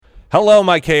Hello,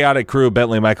 my chaotic crew.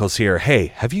 Bentley Michaels here. Hey,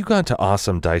 have you gone to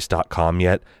awesomedice.com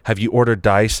yet? Have you ordered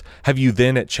dice? Have you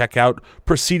then at checkout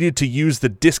proceeded to use the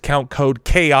discount code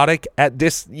chaotic at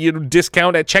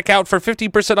discount at checkout for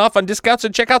 50% off on discounts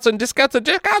and checkouts and discounts and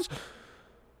discounts?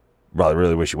 Well, I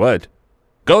really wish you would.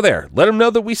 Go there. Let them know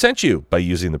that we sent you by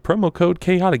using the promo code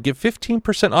chaotic. Get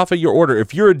 15% off of your order.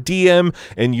 If you're a DM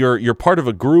and you're part of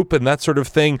a group and that sort of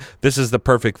thing, this is the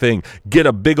perfect thing. Get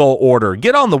a big ol' order.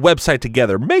 Get on the website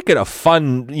together. Make it a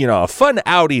fun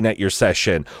outing at your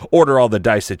session. Order all the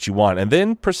dice that you want, and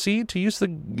then proceed to use the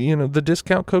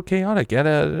discount code chaotic at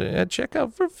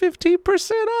checkout for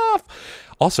 15% off.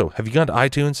 Also, have you gone to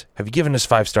iTunes? Have you given us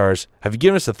 5 stars? Have you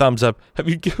given us a thumbs up?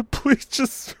 Please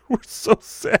just, we're so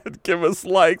sad, give us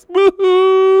likes.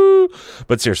 Woo-hoo!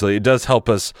 But seriously, it does help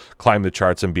us climb the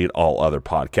charts and beat all other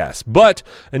podcasts. But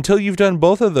until you've done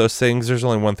both of those things, there's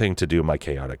only one thing to do, my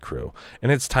chaotic crew.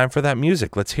 And it's time for that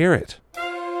music. Let's hear it.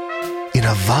 In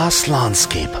a vast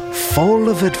landscape full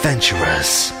of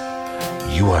adventurers,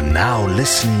 you are now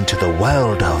listening to the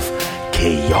world of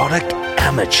chaotic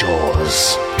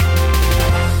amateurs.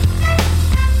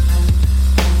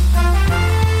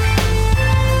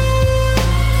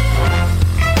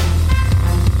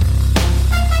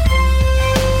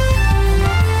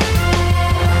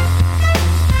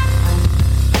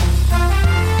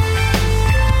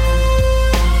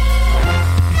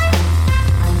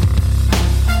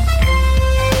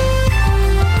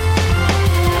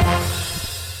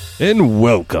 And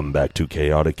welcome back to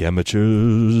Chaotic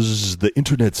Amateurs, the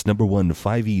internet's #1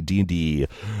 5e D&D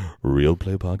real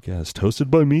play podcast,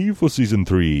 hosted by me for season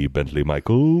 3, Bentley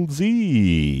Michael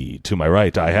Z. To my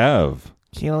right, I have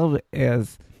Caleb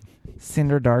as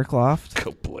Cinder Darkloft.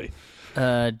 Oh boy.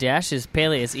 Dash is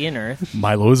Paley as Ian Earth.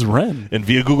 Milo is Ren. And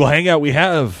via Google Hangout, we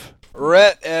have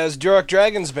Rhett as Durok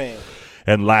Dragonsbane.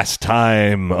 And last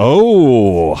time,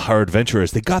 our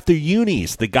adventurers, they got their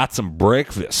unis. They got some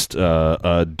breakfast.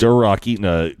 Durok eating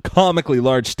a comically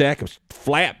large stack of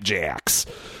flapjacks.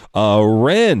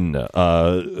 Ren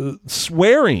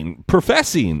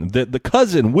professing that the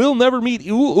cousin will never meet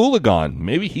Ulagon.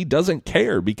 Maybe he doesn't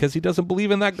care because he doesn't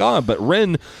believe in that god, but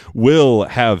Ren will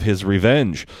have his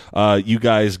revenge. You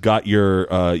guys got your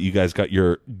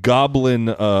goblin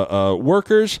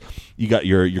workers. You got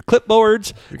your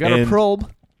clipboards. We got a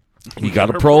probe. You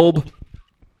got a probe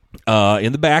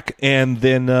in the back, and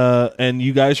then and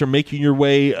you guys are making your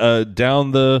way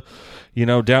down the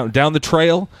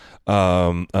trail.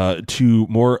 To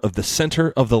more of the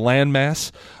center of the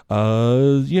landmass.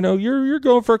 You're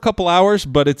going for a couple hours,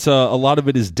 but it's a lot of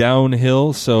it is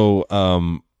downhill, so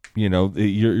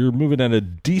you're moving at a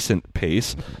decent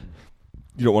pace.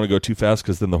 You don't want to go too fast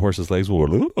because then the horse's legs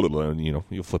will,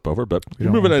 you'll flip over. But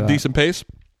you're moving at a decent pace.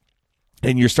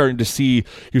 And you're starting to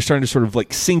sort of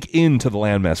like sink into the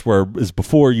landmass, whereas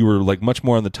before you were like much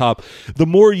more on the top. The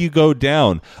more you go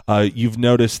down, you've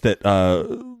noticed that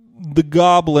the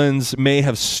goblins may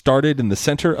have started in the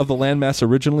center of the landmass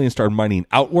originally and started mining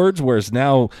outwards, whereas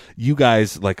now you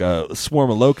guys, like a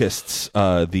swarm of locusts,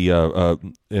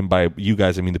 and by you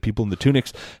guys I mean the people in the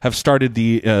tunics, have started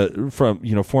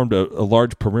formed a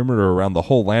large perimeter around the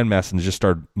whole landmass and just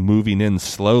started moving in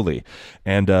slowly.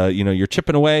 And you're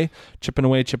chipping away,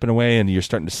 and you're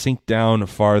starting to sink down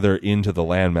farther into the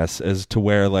landmass, as to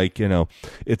where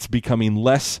it's becoming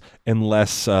less and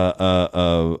less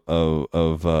of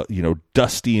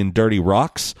dusty and dirty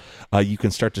rocks. You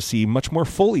can start to see much more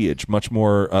foliage, much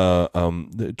more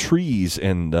trees,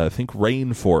 and I think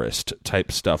rainforest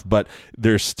type stuff. But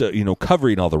there's still,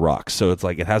 covering all the rocks, so it's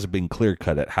like it hasn't been clear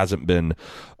cut. It hasn't been,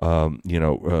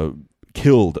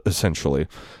 killed essentially.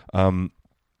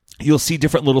 You'll see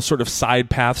different little sort of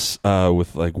side paths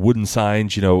with like wooden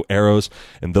signs, arrows,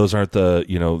 and those aren't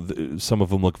some of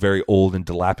them look very old and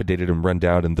dilapidated and run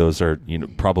down, and those are,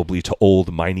 probably to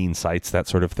old mining sites, that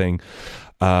sort of thing.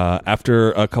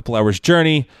 After a couple hours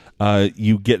journey,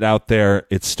 you get out there,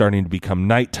 it's starting to become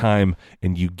nighttime,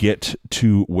 and you get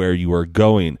to where you are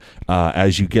going.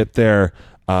 As you get there,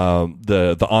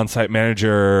 the on-site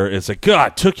manager is like,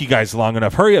 God, took you guys long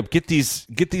enough. Hurry up, get these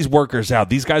workers out.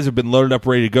 These guys have been loaded up,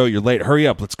 ready to go. You're late. Hurry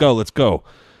up, let's go.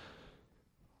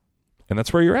 And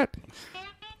that's where you're at.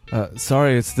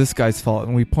 Sorry, it's this guy's fault.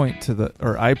 And I point to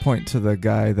the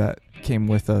guy that came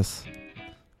with us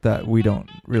that we don't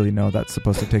really know that's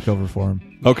supposed to take over for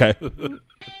him. Okay.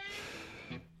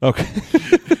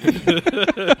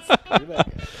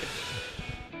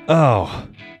 Oh.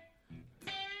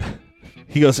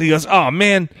 He goes, oh,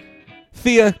 man,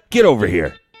 Thea, get over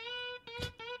here.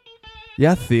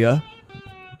 Yeah, Thea.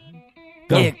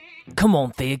 Go. Yeah, come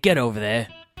on, Thea, get over there.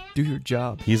 Do your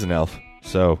job. He's an elf,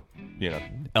 so,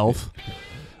 Elf.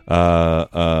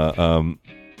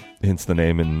 hints the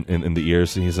name in the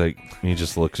ears, and he's like, he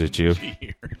just looks at you,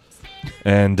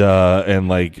 and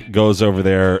like goes over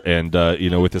there, and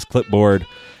with his clipboard,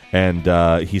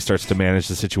 and he starts to manage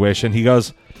the situation. He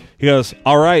goes,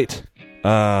 all right.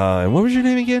 And what was your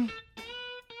name again?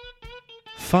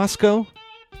 Fosco?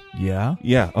 Yeah.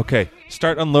 Yeah. Okay.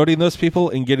 Start unloading those people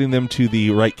and getting them to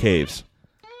the right caves.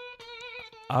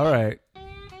 All right.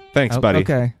 Thanks, buddy.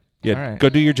 Okay. Yeah. All right. Go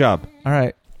do your job. All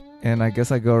right. And I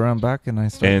guess I go around back and I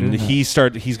start. And doing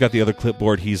he's got the other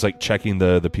clipboard. He's like checking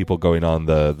the people going on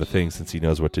the thing since he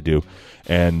knows what to do.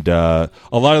 And a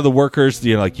lot of the workers,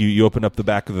 like you open up the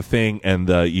back of the thing and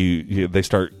they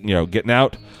start getting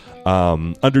out.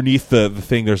 Underneath the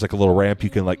thing, there's like a little ramp you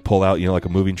can like pull out, like a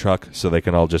moving truck, so they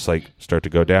can all just like start to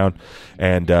go down.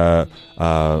 And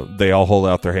they all hold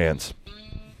out their hands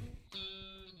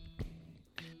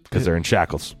because they're in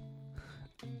shackles.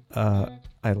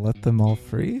 I let them all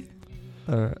free.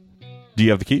 Do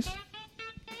you have the keys?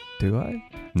 Do I?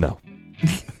 No.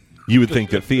 You would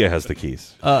think that Thea has the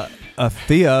keys.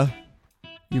 Thea,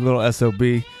 you little SOB.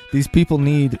 These people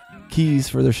need keys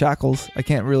for their shackles. I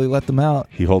can't really let them out.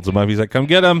 He holds them up. He's like, "Come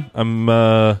get them."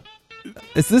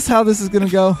 Is this how this is going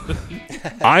to go?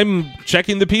 I'm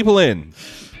checking the people in.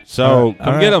 So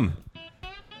come get them.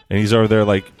 And he's over there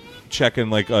like checking,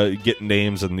 like getting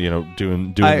names and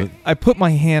doing. I put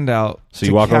my hand out. So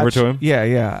you walk over to him?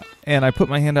 Yeah, and I put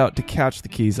my hand out to catch the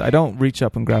keys. I don't reach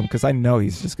up and grab them because I know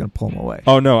he's just going to pull them away.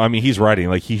 Oh no! I mean, he's writing.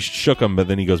 Like he shook them, but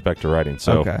then he goes back to writing.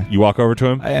 So Okay. You walk over to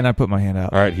him, And I put my hand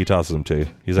out. all right. He tosses them to you.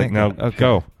 He's like, "Now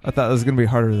go." I thought it was going to be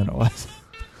harder than it was.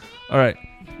 All right.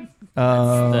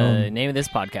 The name of this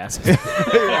podcast.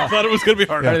 I thought it was going to be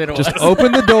harder. Harder than it Just was.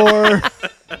 open the door.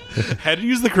 Had to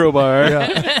use the crowbar.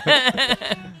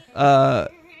 Yeah.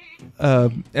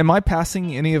 Am I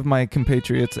passing any of my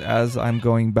compatriots as I'm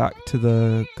going back to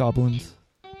the goblins?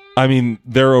 I mean,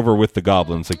 they're over with the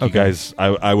goblins. Like you Okay. guys,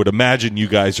 I would imagine you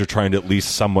guys are trying to at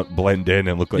least somewhat blend in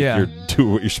and look like Yeah. you're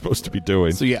doing what you're supposed to be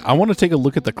doing. So yeah, I want to take a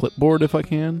look at the clipboard if I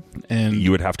can. And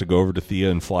You would have to go over to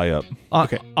Thea and fly up.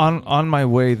 Okay. On my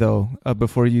way though,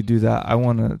 before you do that, I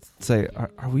want to say,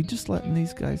 are we just letting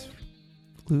these guys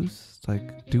loose?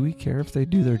 Like, do we care if they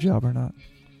do their job or not?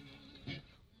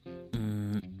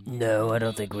 No, I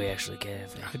don't think we actually care.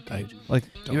 Like,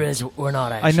 You realize we're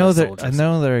not actually I know that soldiers. I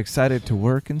know they're excited to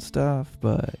work and stuff,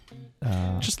 but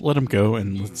just let them go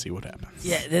and let's see what happens.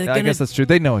 Yeah, they're I gonna, guess that's true.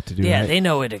 They know what to do. yeah, right? they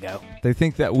know where to go. They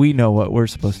think that we know what we're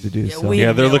supposed to do. Yeah, so. we-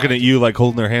 Yeah, they're no looking at you like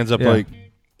holding their hands up, Yeah. like.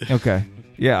 Okay.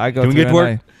 Yeah, I go. Can we through get to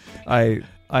and work?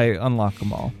 I unlock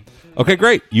them all. Okay,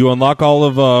 great. You unlock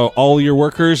all your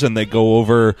workers, and they go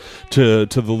over to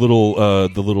the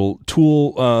little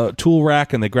tool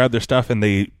rack, and they grab their stuff, and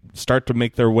they start to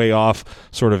make their way off,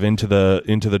 sort of into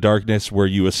the darkness, where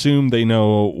you assume they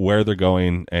know where they're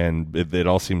going, and it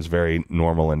all seems very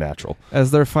normal and natural.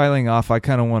 As they're filing off, I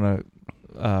kind of want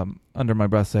to, under my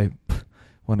breath, say,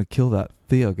 "Want to kill that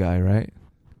Theo guy, right?"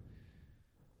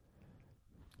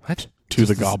 What? To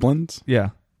the goblins? Yeah.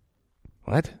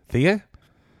 What? Thea?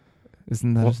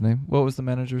 Isn't that his name? What was the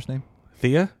manager's name?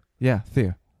 Thea? Yeah,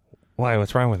 Theo. Why?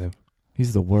 What's wrong with him?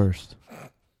 He's the worst.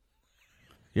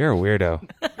 You're a weirdo.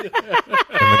 And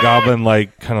the goblin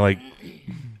kind of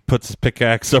puts his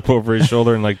pickaxe up over his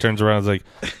shoulder and turns around and is like,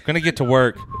 "I'm gonna get to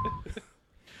work.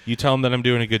 You tell him that I'm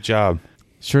doing a good job."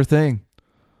 Sure thing.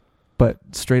 But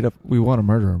straight up, we want to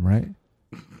murder him, right?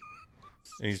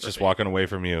 And he's just walking away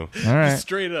from you. All right.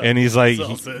 Straight up. And he's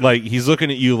he's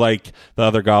looking at you like the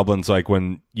other goblins, like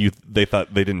when they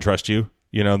thought they didn't trust you,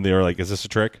 and they were like, "Is this a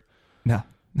trick?" No.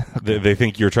 They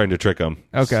think you're trying to trick them.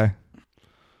 Okay.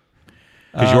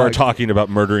 Because you are talking about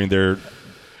murdering their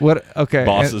What? Okay.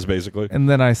 bosses, basically. And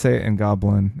then I say it in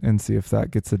Goblin and see if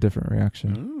that gets a different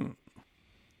reaction.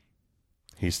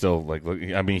 He's still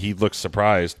he looks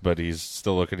surprised, but he's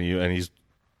still looking at you, and he's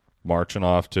marching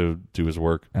off to do his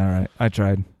work. All right. I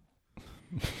tried.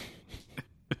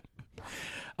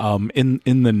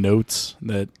 In the notes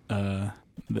that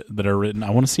that are written,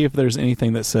 I want to see if there's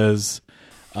anything that says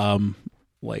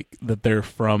that they're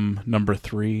from number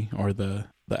 3 or the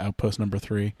outpost number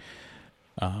 3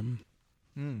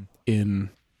 in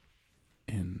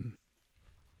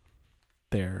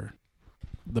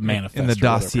the manifest In the or whatever.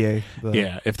 dossier.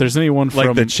 Yeah, if there's anyone Like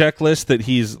from the checklist that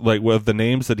he's with the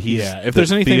names that he's if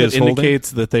there's anything that Thea's holding.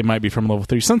 indicates that they might be from level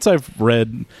 3. Since I've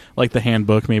read the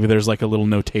handbook, maybe there's a little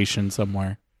notation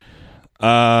somewhere.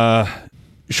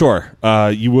 Sure.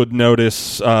 You would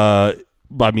notice.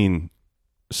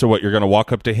 So what? You're going to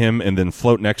walk up to him and then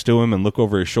float next to him and look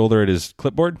over his shoulder at his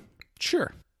clipboard?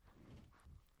 Sure.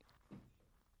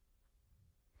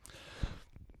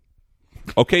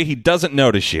 Okay, he doesn't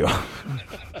notice you.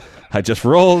 I just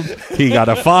rolled. He got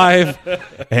a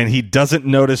 5, and he doesn't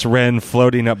notice Ren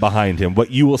floating up behind him.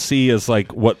 What you will see is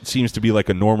like what seems to be like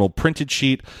a normal printed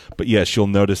sheet, but yes, you'll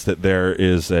notice that there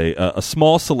is a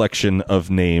small selection of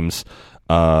names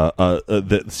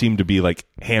that seem to be like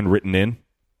handwritten in.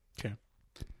 Okay.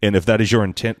 And if that is your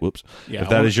intent, if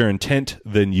that is your intent,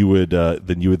 then you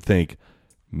would think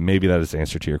maybe that is the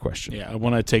answer to your question. Yeah, I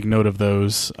want to take note of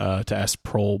those to ask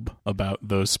Probe about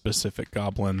those specific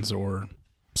goblins or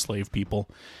slave people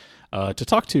to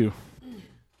talk to.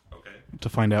 Okay. To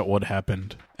find out what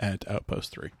happened at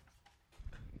Outpost 3.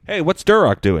 Hey, what's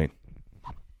Duroc doing?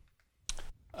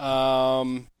 I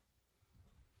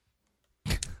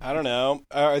don't know.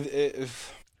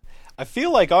 I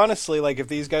feel like, honestly, like if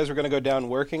these guys were going to go down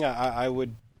working, I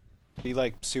would be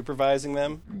like supervising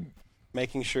them,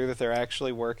 making sure that they're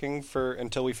actually working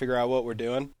until we figure out what we're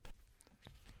doing.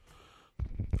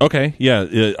 Okay,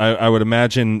 yeah, I would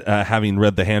imagine having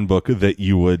read the handbook that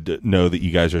you would know that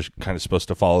you guys are kind of supposed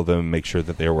to follow them and make sure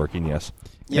that they're working, yes.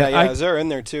 Yeah, they're in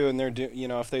there too, and they're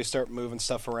if they start moving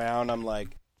stuff around, I'm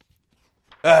like,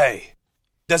 hey,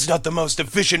 that's not the most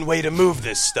efficient way to move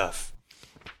this stuff.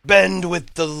 Bend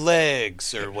with the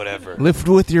legs or whatever. Lift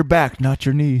with your back, not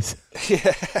your knees.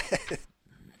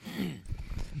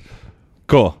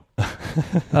 Cool.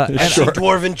 I've seen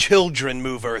dwarven children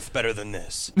move Earth better than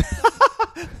this.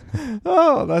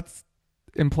 Oh, that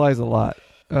implies a lot.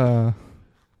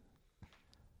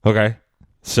 Okay.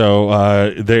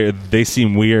 So they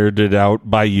seem weirded out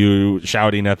by you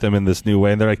shouting at them in this new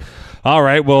way, and they're like, all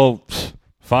right, well,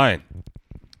 fine.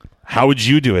 How would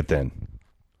you do it then?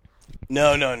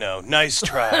 No. Nice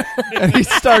try. And he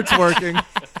starts working.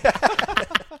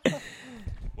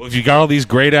 Well, if you got all these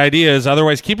great ideas,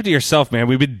 otherwise keep it to yourself, man.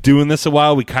 We've been doing this a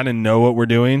while. We kind of know what we're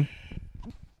doing.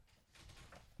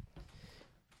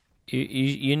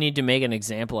 You need to make an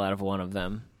example out of one of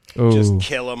them. Ooh. Just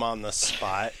kill him on the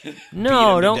spot.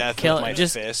 No, Beat him don't to death kill with my him.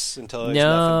 Just fists until there's nothing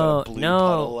but a blue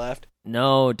puddle left.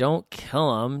 No, don't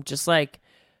kill him. Just like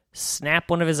snap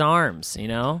one of his arms,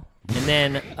 And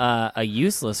then a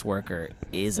useless worker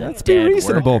is a Let's dead be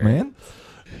reasonable, worker. man.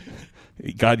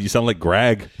 God, you sound like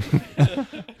Greg.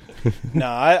 No,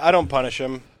 I don't punish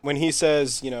him. When he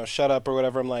says, shut up or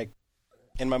whatever, I'm like,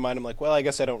 in my mind, I'm like, well, I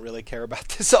guess I don't really care about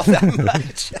this all that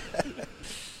much.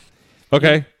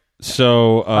 Okay.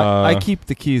 So I keep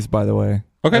the keys, by the way.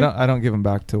 Okay. I don't give them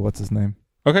back to what's his name.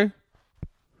 Okay.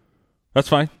 That's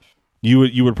fine.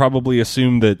 You would probably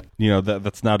assume that,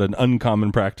 that's not an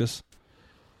uncommon practice.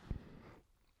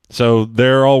 So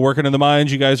they're all working in the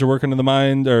mines. You guys are working in the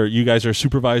mine, or you guys are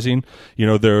supervising.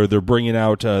 They're bringing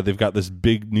out. They've got this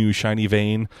big new shiny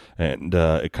vein, and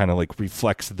it kind of like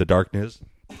reflects the darkness.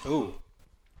 Ooh,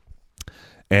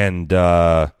 and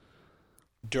Duroc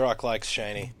likes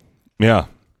shiny. Yeah,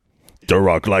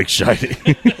 Duroc likes shiny.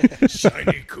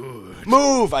 Shiny good.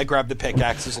 Move! I grab the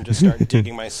pickaxes and just start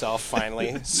digging myself. Finally,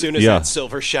 as soon as that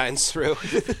silver shines through.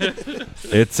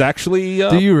 It's actually.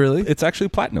 Do you really? It's actually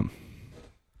platinum.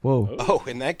 Whoa. Oh,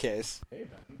 in that case.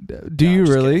 Do you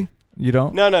really? You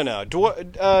don't? No.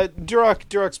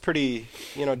 Duroc's pretty,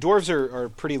 dwarves are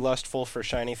pretty lustful for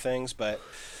shiny things, but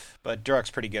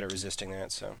Duroc's pretty good at resisting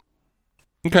that, so.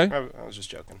 Okay. I was just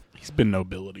joking. He's been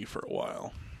nobility for a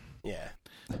while. Yeah.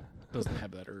 Doesn't have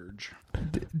that urge.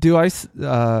 Do I,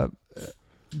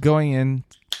 going in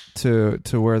to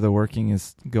where the working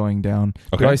is going down,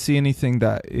 okay. Do I see anything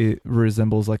that it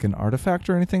resembles like an artifact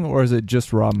or anything, or is it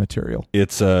just raw material?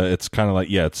 It's kind of like,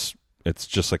 it's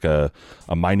just like a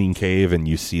mining cave, and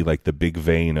you see like the big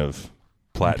vein of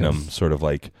platinum sort of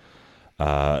like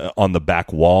on the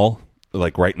back wall.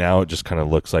 Like right now, it just kind of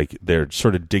looks like they're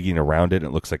sort of digging around it. And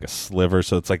it looks like a sliver.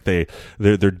 So it's like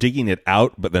they're digging it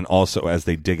out, but then also as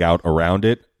they dig out around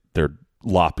it, they're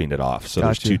lopping it off. So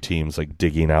there's two teams like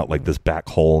digging out like this back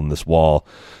hole in this wall.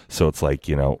 So it's like,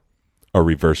 a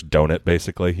reverse donut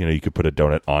basically. You could put a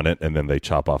donut on it, and then they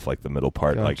chop off like the middle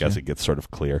part, like as it gets sort of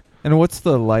clear. And what's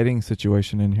the lighting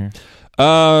situation in here?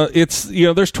 It's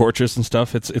there's torches and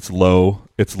stuff. It's low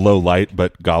light,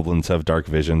 but goblins have dark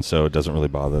vision, so it doesn't really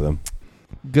bother them.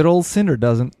 Good old Cinder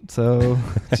doesn't, so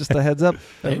just a heads up,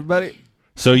 everybody.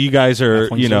 So you guys are,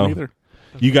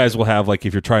 You guys will have, like,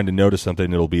 if you're trying to notice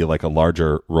something, it'll be like a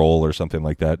larger roll or something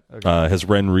like that. Okay. Has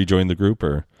Ren rejoined the group,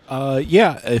 or?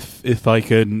 Yeah, if I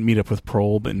could meet up with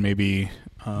Probe and maybe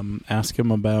ask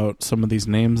him about some of these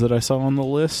names that I saw on the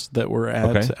list that were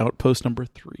at Outpost number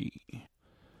 3.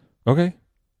 Okay.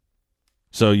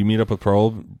 So you meet up with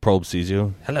Probe. Probe sees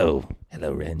you. Hello,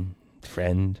 Ren,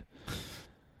 friend.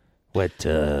 What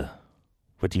do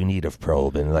you need of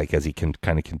Probe? And like as he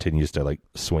kind of continues to like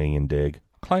swing and dig.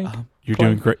 clank. You're clank.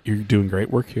 doing great. You're doing great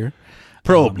work here.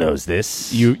 Probe knows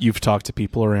this. You've talked to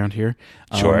people around here.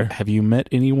 Sure. Have you met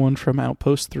anyone from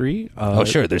Outpost 3? Oh,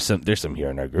 sure. There's some here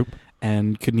in our group.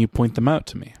 And can you point them out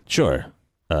to me? Sure.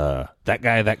 That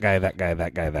guy, that guy, that guy,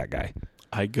 that guy, that guy.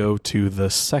 I go to the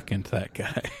second that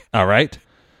guy, All right.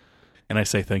 and I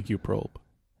say, thank you, Probe.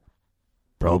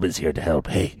 Probe is here to help.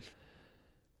 Hey,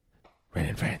 Ren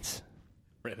and friends.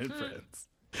 Ren and friends.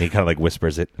 He kind of like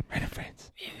whispers it. Ren and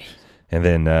friends. And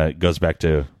then goes back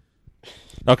to...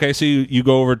 Okay, so you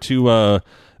go over to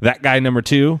that guy number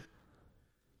 2,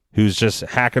 who's just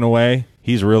hacking away.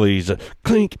 He's a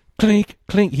clink, clink,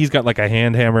 clink. He's got like a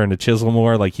hand hammer and a chisel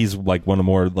more. Like he's like one of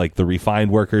more like the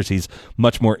refined workers. He's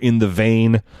much more in the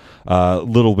vein,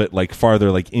 little bit like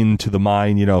farther like into the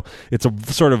mine. You know, it's a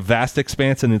sort of vast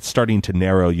expanse and it's starting to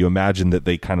narrow. You imagine that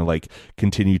they kind of like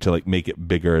continue to like make it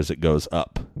bigger as it goes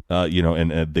up, you know,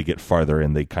 and they get farther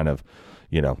and they kind of...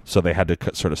 You know, so they had to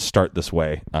sort of start this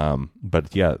way.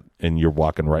 But yeah, and you're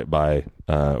walking right by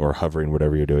or hovering,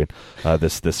 whatever you're doing.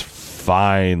 This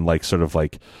fine, like sort of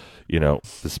like, you know,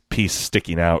 this piece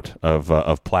sticking out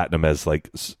of platinum as like,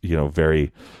 you know,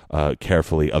 very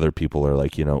carefully. Other people are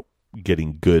like, you know,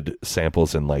 getting good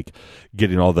samples and like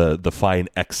getting all the fine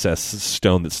excess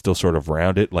stone that's still sort of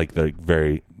around it. Like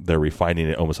they're refining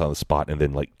it almost on the spot and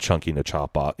then like chunking a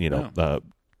chop off, you know,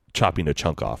 chopping a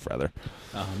chunk off rather.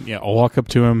 Yeah, I'll walk up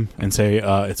to him and say,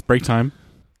 it's break time.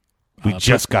 We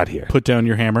just got here. Put down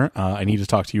your hammer. I need to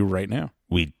talk to you right now.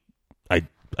 I've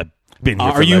been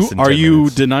here for Are you less than 10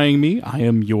 minutes. denying me? I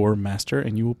am your master,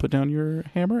 and you will put down your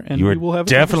hammer, and You we are will have a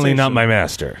definitely not conversation. my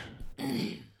master.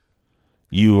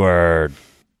 You are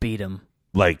Beat him.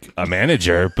 like a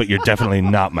manager, but you're definitely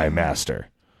not my master.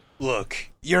 Look,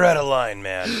 you're out of line,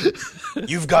 man.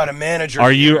 You've got a manager.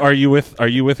 Are you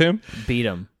with him? Beat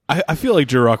him. I feel like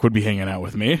Jurok would be hanging out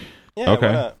with me. Yeah, Okay.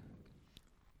 why not?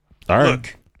 All right.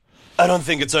 Look, I don't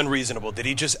think it's unreasonable that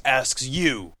he just asks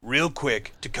you, real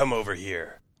quick, to come over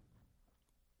here.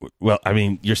 Well, I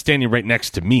mean, you're standing right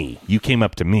next to me. You came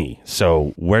up to me.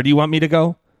 So where do you want me to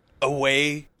go?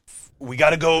 Away. We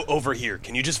gotta go over here.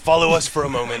 Can you just follow us for a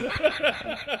moment?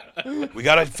 We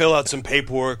gotta fill out some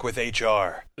paperwork with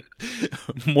HR.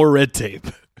 More red tape.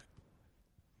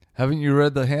 Haven't you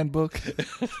read the handbook?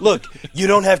 Look, you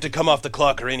don't have to come off the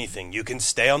clock or anything. You can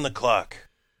stay on the clock.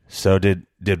 So did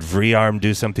Vriarm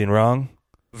do something wrong?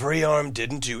 Vriarm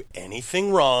didn't do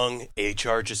anything wrong.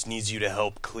 HR just needs you to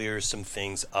help clear some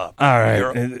things up. All right.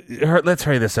 You're- Let's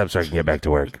hurry this up so I can get back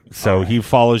to work. So he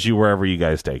follows you wherever you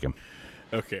guys take him.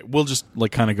 Okay, we'll just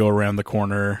like kind of go around the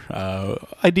corner,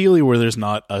 ideally where there's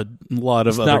not a lot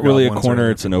of It's other not really a goblins corner.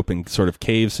 or- It's an open sort of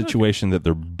cave situation that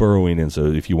they're burrowing in. So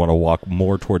if you want to walk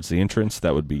more towards the entrance,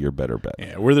 that would be your better bet.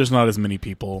 Yeah, where there's not as many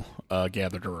people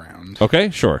gathered around.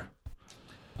 Okay, sure.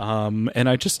 And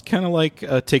I just kind of like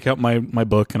take out my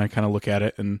book and I kind of look at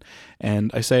it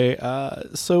and I say,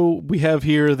 so we have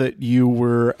here that you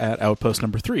were at Outpost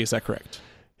number 3. Is that correct?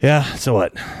 Yeah, so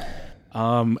what?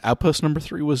 Outpost number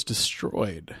 3 was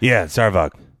destroyed. Yeah,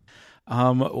 Sarvok.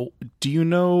 Do you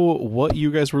know what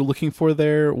you guys were looking for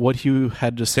there? What you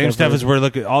had to Same stuff as we're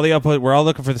looking. All the output. We're all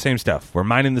looking for the same stuff. We're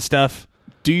mining the stuff,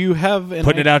 Do you have an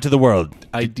putting it out to the world.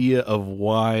 idea of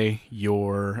why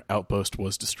your outpost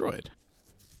was destroyed?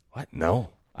 What? No,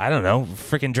 I don't know.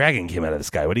 Freaking dragon came out of the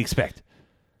sky. What do you expect?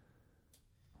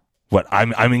 What?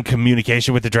 I'm in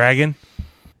communication with the dragon.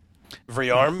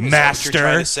 Vriarm? Is that what Master. you're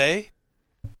trying to say?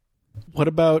 What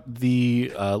about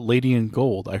the lady in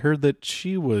gold? I heard that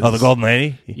she was. Oh, the golden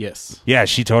lady. Yes. Yeah,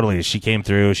 she totally is. She came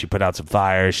through. She put out some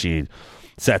fire. She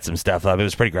set some stuff up. It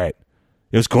was pretty great.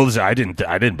 It was cool. I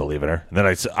didn't believe in her. And then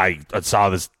I saw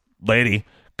this lady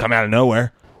come out of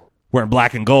nowhere, wearing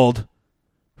black and gold,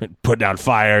 putting out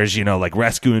fires. You know, like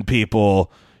rescuing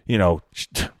people. You know, she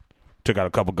took out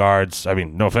a couple guards. I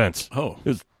mean, no offense. Oh,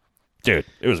 Dude,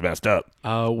 it was messed up.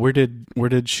 where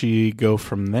did she go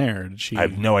from there? Did she? I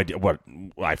have no idea. What?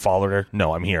 I followed her?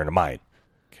 No, I'm here in a mine.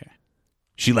 Okay.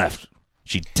 She left.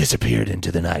 She disappeared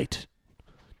into the night.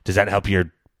 Does that help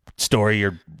your story,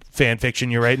 your fan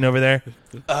fiction you're writing over there?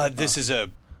 This is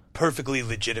a perfectly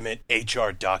legitimate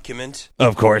HR document,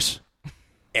 Of course.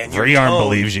 and your Vriarm tone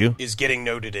believes you. is getting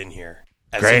noted in here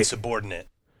as Great. insubordinate.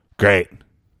 Great.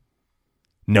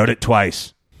 Note it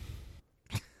twice.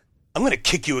 I'm going to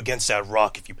kick you against that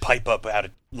rock if you pipe up out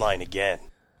of line again.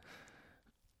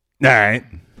 All right.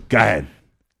 Go ahead.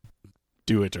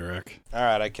 Do it, Derek. All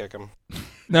right, I kick him.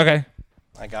 Okay.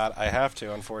 I have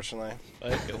to, unfortunately.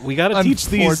 We got to teach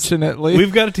these. Unfortunately.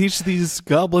 We've got to teach these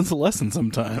goblins a lesson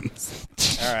sometimes.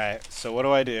 All right, so what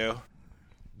do I do?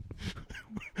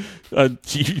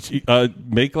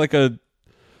 Make like a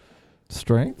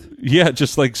Strength? Yeah,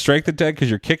 just like strength attack because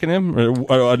you're kicking him.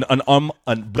 Or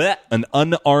an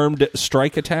unarmed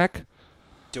strike attack.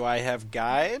 Do I have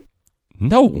guide?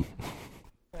 No.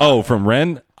 Oh, from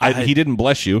Ren? He didn't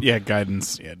bless you. Yeah,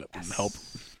 guidance. Yeah, it doesn't help.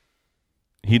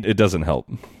 It doesn't help.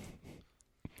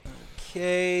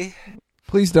 Okay.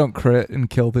 Please don't crit and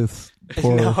kill this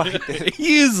poor... No, I didn't.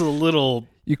 He is a little.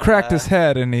 You cracked his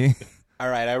head and he... All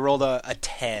right, I rolled a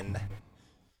 10.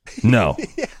 No.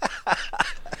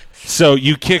 So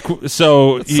you kick.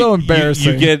 So It's so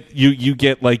embarrassing. You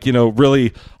get like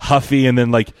really huffy, and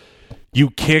then like you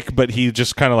kick, but he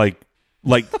just kind of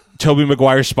like Tobey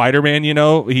Maguire Spider-Man. He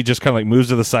just kind of like moves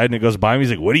to the side and it goes by him. He's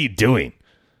like, "What are you doing?"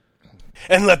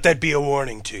 And let that be a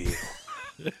warning to you.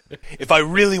 If I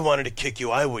really wanted to kick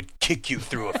you, I would kick you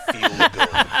through a field of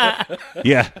gold.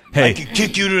 Yeah. Hey. I could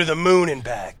kick you to the moon and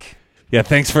back. Yeah.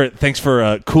 Thanks for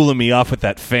cooling me off with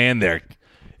that fan there.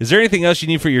 Is there anything else you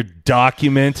need for your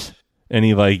document? And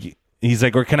he's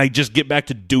like, or can I just get back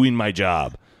to doing my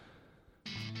job?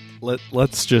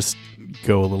 Let's just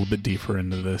go a little bit deeper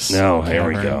into this. No, here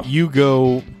we Cameron. go. You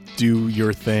go do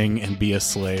your thing and be a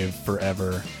slave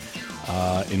forever.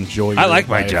 Enjoy. Your I like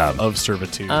my life job of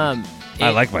servitude. I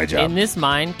like my job. In this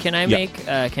mine, can I Yeah. make?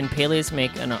 Can Peleus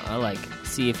make an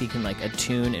see if he can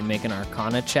attune and make an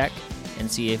Arcana check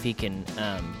and see if he can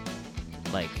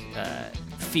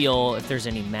feel if there's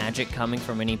any magic coming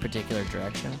from any particular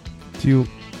direction? Do you...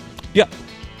 Yeah,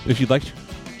 if you'd like to.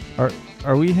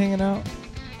 Are we hanging out?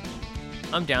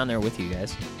 I'm down there with you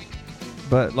guys.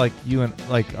 But you and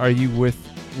are you with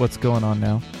what's going on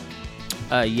now?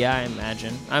 Yeah, I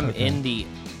imagine I'm Okay. in the.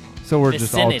 So we're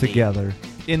just all Vicinity. together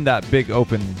in that big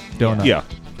open donut. Yeah.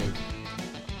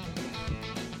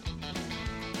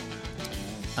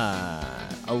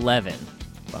 11.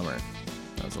 Bummer.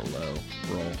 That was a low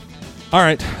roll. All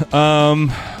right.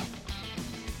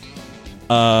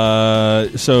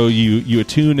 So you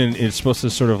attune, and it's supposed to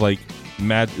sort of like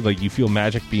you feel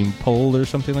magic being pulled or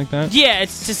something like that. Yeah,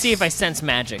 it's to see if I sense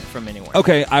magic from anywhere.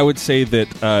 Okay, I would say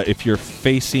that if you're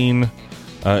facing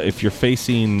the if you're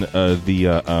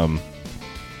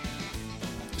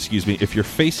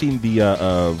facing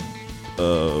the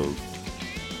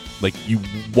like you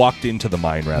walked into the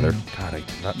mine rather. God, I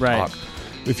cannot Right. talk.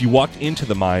 If you walked into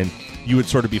the mine, you would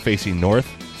sort of be facing north.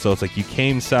 So it's like you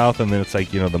came south, and then it's like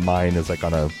the mine is like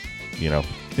on a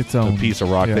Its a own piece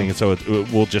of rock yeah. thing, and so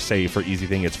we'll just say for easy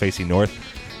thing, it's facing north.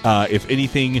 If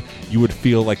anything, you would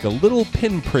feel like a little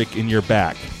pinprick in your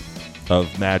back of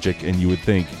magic, and you would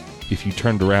think if you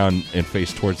turned around and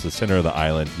faced towards the center of the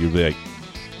island, you'd be like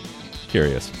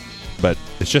curious, but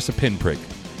it's just a pinprick.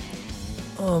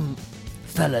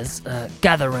 Fellas,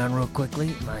 gather around real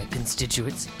quickly, my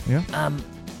constituents. Yeah.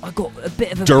 I got a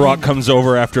bit of a... Durok comes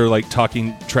over after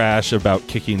talking trash about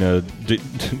kicking a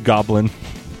goblin.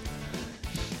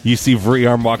 You see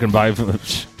Vrearm walking by.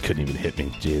 Couldn't even hit me.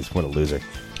 Jeez, what a loser.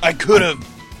 I could have.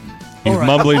 He's All right.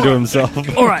 mumbling to himself.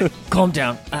 All right, calm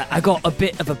down. I got a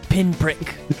bit of a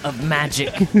pinprick of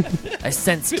magic. I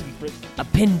sensed a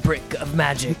pinprick of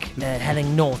magic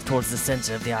heading north towards the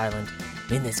center of the island.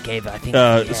 In this cave, I think.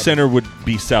 Center would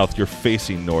be south. You're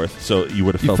facing north, so you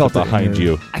would have You felt, felt it it in behind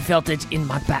your- you. I felt it in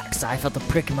my backside. I felt a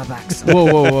prick in my backside.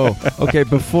 Whoa. Okay,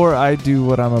 before I do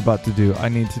what I'm about to do, I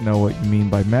need to know what you mean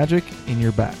by magic in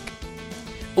your back.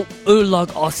 Oh,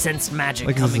 Urlog, I sensed magic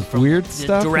Like, is coming this from weird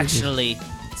stuff, or directionally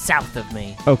south of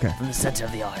me, Okay. from the center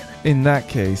of the island. In that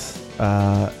case,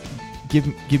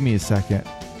 give me a second,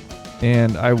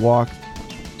 and I walk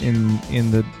in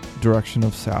the direction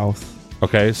of south.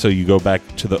 Okay, so you go back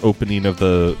to the opening of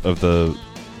the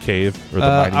cave or the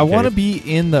mining I want to cave.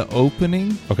 be in the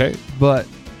opening, Okay, but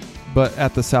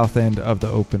at the south end of the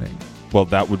opening. well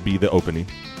that would be the opening.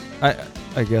 I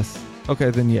guess.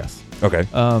 Okay, then yes. Okay,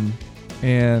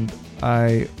 And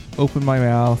I open my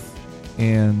mouth,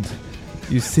 and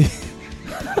you see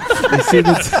the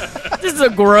This is the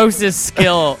grossest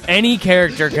skill any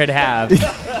character could have.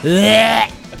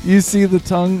 you see the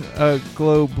tongue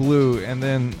glow blue, and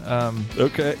then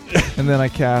okay. and then I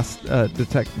cast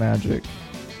detect magic.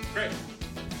 Great.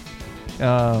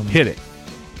 Hit it.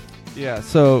 Yeah.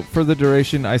 So for the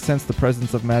duration, I sense the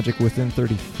presence of magic within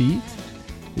 30 feet.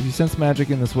 If you sense magic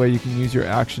in this way, you can use your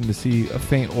action to see a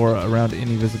faint aura around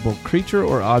any visible creature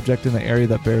or object in the area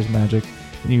that bears magic,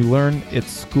 and you learn its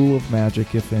school of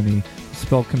magic, if any. The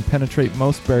spell can penetrate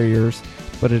most barriers,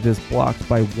 but it is blocked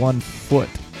by 1 foot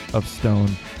of stone,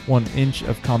 1 inch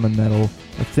of common metal,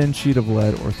 a thin sheet of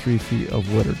lead, or 3 feet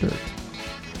of wood or dirt.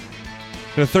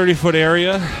 In a 30-foot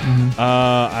area,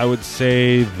 I would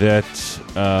say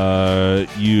that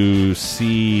you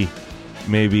see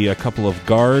maybe a couple of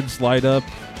guards light up.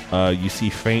 You see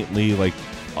faintly, like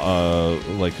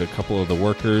like a couple of the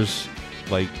workers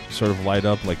like sort of light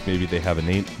up, like maybe they have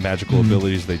innate magical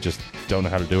abilities, they just don't know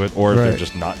how to do it, or they're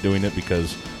just not doing it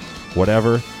because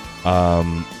whatever.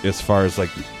 As far as like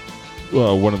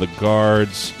one of the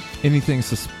guards, Anything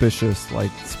suspicious,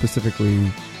 like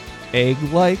specifically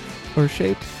egg-like or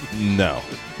shaped? no.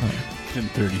 Within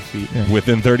 30 feet. Yeah.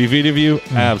 Within 30 feet of you,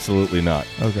 absolutely not.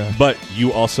 Okay. But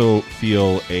you also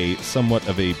feel a somewhat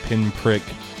of a pinprick,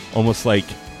 almost like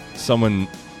someone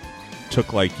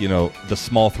took like, the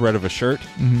small thread of a shirt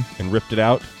and ripped it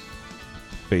out,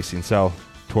 facing south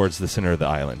towards the center of the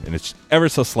island. And it's ever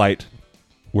so slight,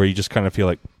 where you just kind of feel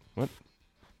like, what?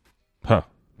 Huh.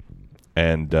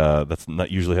 And that's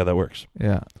not usually how that works.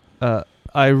 Yeah.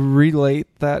 I relate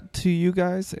that to you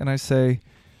guys, and I say,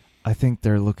 I think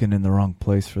they're looking in the wrong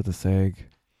place for this egg.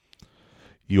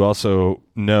 You also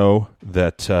know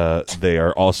that they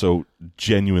are also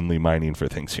genuinely mining for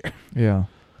things here. Yeah.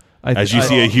 As you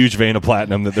see a huge vein of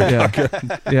platinum that they're talking.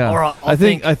 Yeah. Or I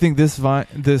think this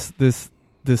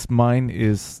mine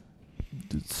is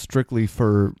strictly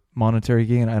for monetary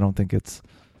gain. I don't think it's.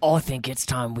 I think it's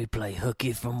time we play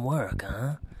hooky from work,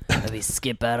 huh? Maybe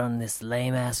skip out on this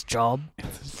lame-ass job.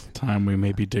 Time we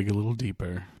maybe dig a little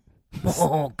deeper.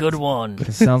 Oh, good one.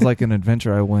 It sounds like an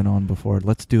adventure I went on before.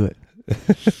 Let's do it.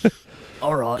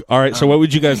 All right. All right. So what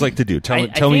would you guys like to do?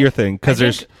 Tell me your thing,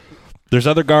 because there's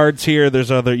other guards here.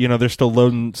 There's other, they're still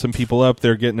loading some people up.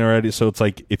 They're getting ready. So it's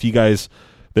like if you guys,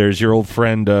 there's your old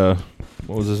friend. What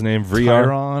was his name? Vriar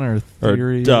Tyron or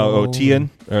Theory? Tian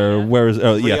or where is?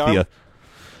 Oh yeah,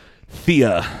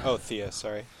 Thea. Oh, Thea.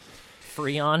 Sorry.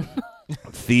 Freon.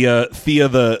 Thea,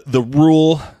 the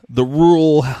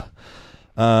rural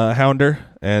hounder,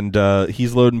 and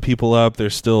he's loading people up.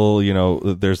 There's still,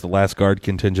 there's the last guard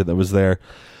contingent that was there.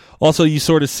 Also, you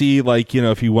sort of see, like,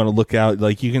 if you want to look out,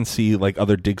 like, you can see, like,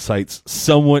 other dig sites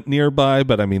somewhat nearby,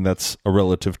 but, I mean, that's a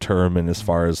relative term, and as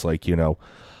far as, like,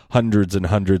 hundreds and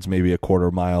hundreds, maybe a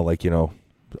quarter mile, like,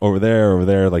 over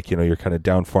there, like, you're kind of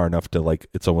down far enough to, like,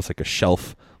 it's almost like a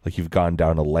shelf, like you've gone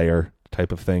down a layer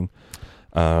type of thing.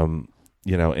 And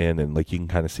like, you can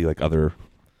kind of see, like, other...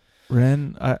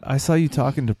 Ren, I saw you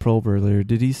talking to Probe earlier.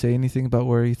 Did he say anything about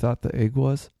where he thought the egg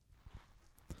was?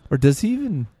 Or does he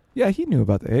even... Yeah, he knew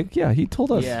about the egg. Yeah, he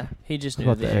told us. Yeah, he just knew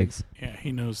about the the eggs. Yeah,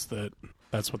 he knows that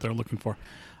that's what they're looking for.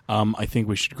 I think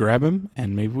we should grab him,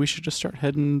 and maybe we should just start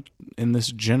heading in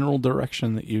this general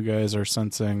direction that you guys are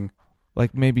sensing.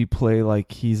 Like maybe play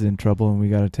like he's in trouble and we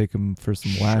got to take him for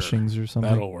some lashings or something.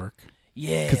 That'll work.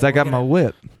 Yeah. Because I got my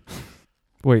whip.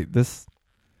 Wait, this...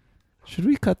 Should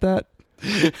we cut that?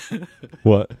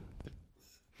 What?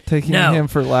 Taking No. him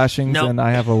for lashings No. and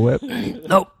I have a whip?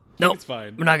 Nope. It's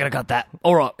fine. We're not going to cut that.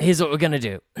 All right, here's what we're going to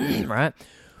do, right?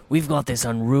 We've got this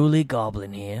unruly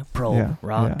goblin here, Probe, Yeah,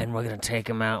 right? yeah. And we're going to take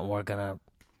him out and we're going to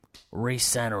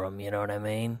recenter him, you know what I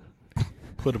mean?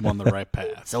 Put him on the right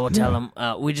path. So we'll tell him,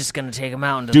 we're just going to take him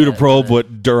out into Do the... to Probe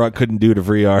what Duroc couldn't do to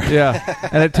Vriar. Yeah,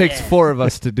 and it takes 4 of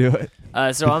us to do it.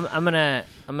 So I'm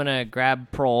gonna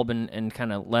grab Probe and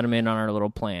kind of let him in on our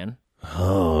little plan.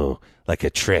 Oh, like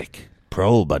a trick.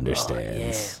 Probe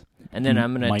understands. Yeah. And then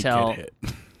I'm gonna Might tell... get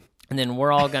hit. And then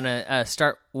we're all gonna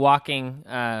start walking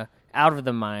out of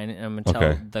the mine, and I'm gonna tell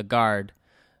Okay. the guard,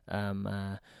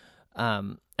 and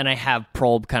I have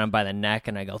Probe kind of by the neck,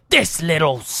 and I go, This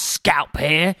little scalp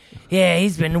here, yeah,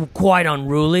 he's been quite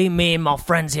unruly. Me and my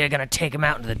friends here are going to take him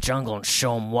out into the jungle and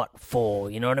show him what for,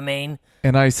 you know what I mean?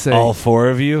 And I say, All 4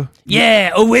 of you?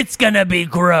 Yeah, oh, it's going to be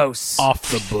gross.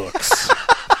 Off the books.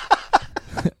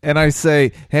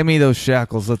 hand me those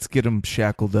shackles. Let's get him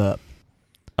shackled up.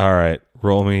 All right,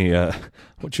 roll me. I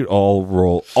want you to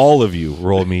all of you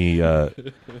roll me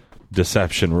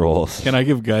deception rolls. Can I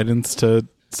give guidance to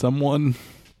someone?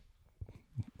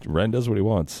 Ren does what he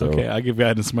wants. So Okay, I give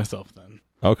guidance to myself then.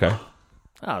 okay.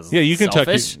 "Oh, it's Yeah, you can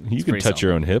selfish." touch. You It's can pretty touch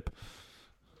your own hip.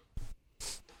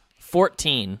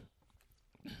 14.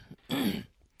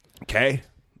 Okay,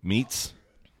 meets.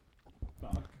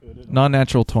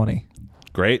 Non-natural 20.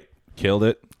 Great, killed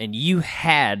it. And you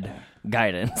had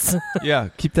guidance. Yeah,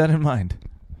 keep that in mind.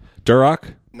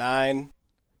 Duroc. 9.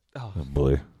 Oh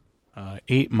boy.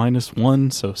 8 minus 1,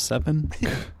 so 7.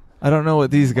 I don't know what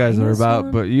these guys are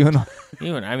about, but you and I...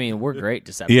 I mean, we're great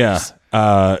deceptors.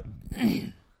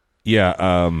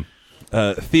 Yeah.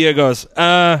 Thea goes,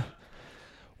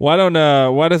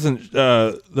 why doesn't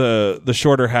the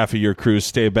shorter half of your crew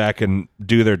stay back and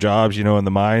do their jobs, in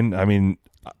the mine? I mean,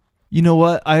 You know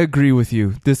what? I agree with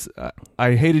you.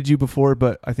 I hated you before,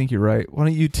 but I think you're right. Why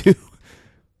don't you two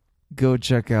go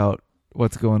check out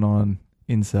what's going on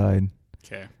inside?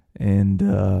 Okay. And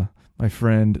my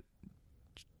friend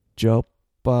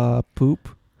Jopa Poop.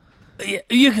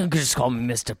 You can just call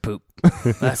me Mr. Poop.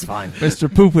 That's fine.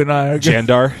 Mr. Poop and I are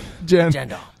Jandar.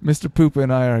 Jandar. Mr. Poop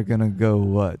and I are gonna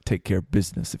go take care of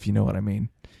business, if you know what I mean.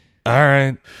 All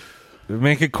right.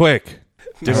 Make it quick.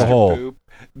 Dig a hole. Poop,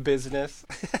 business.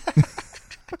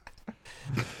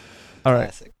 All right.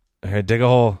 Classic. All right, dig a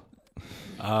hole.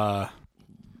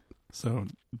 So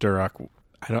Duroc,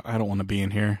 I don't want to be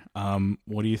in here.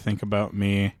 What do you think about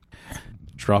me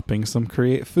dropping some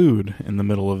create food in the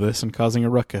middle of this and causing a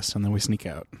ruckus, and then we sneak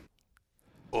out?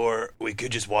 Or we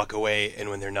could just walk away, and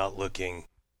when they're not looking,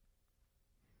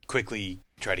 quickly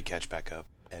try to catch back up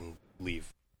and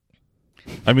leave.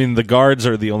 I mean, the guards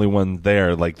are the only one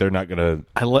there. Like, they're not going to...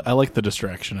 I like the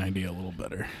distraction idea a little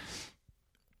better.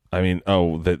 I mean,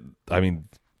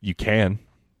 you can.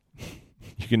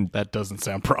 You can... That doesn't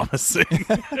sound promising.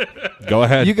 Go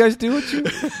ahead. You guys do what you...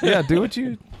 Yeah, do what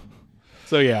you...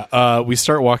 So yeah, we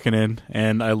start walking in,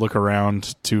 and I look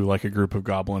around to like a group of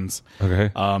goblins. Okay.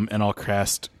 And I'll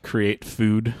cast create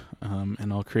food,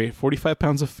 and I'll create 45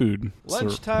 pounds of food.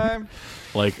 Lunchtime.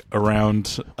 So, like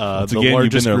around Once the again, you've been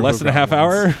largest there group less of than a half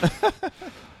hour. goblins.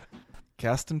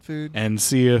 Casting food. And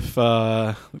see if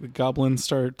the goblins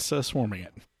start swarming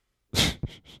it.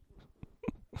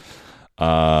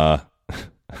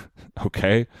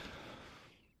 Okay.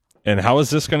 And how is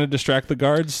this going to distract the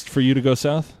guards for you to go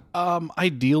south?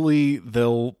 Ideally,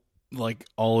 they'll like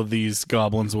all of these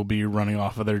goblins will be running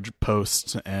off of their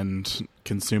posts and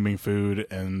consuming food,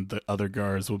 and the other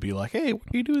guards will be like, "Hey, why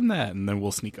are you doing that?" And then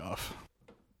we'll sneak off.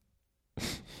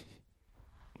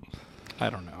 I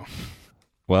don't know.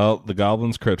 Well, the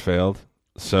goblins crit failed,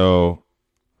 so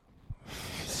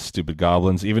stupid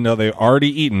goblins. Even though they've already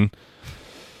eaten,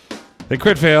 they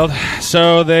crit failed.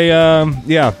 So they, they're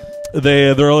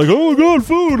like, "Oh my god,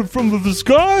 food from the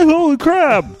sky! Holy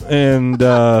crap!" And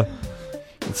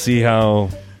let's see how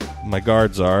my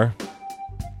guards are.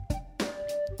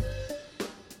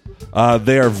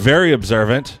 They are very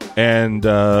observant, and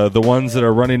the ones that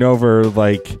are running over,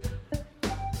 like,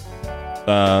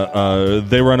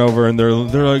 they run over and they're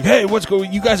like, "Hey, what's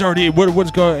going? You guys already ate.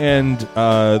 What's going?" And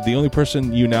the only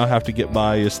person you now have to get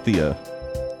by is Thea,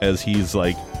 as he's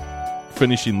like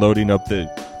finishing loading up the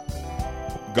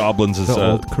goblins. The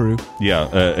old crew. Yeah,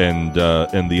 and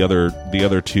the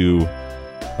other two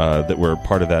that were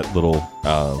part of that little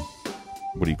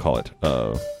what do you call it?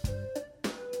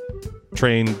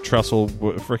 Train, trestle,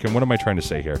 frickin' what am I trying to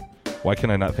say here? Why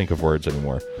can I not think of words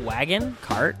anymore? Wagon?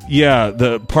 Cart? Yeah,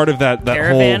 the part of that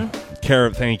Caravan? whole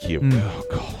caravan. Thank you. Oh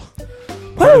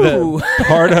god. Woo!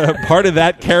 Part of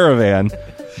that caravan.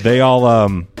 They all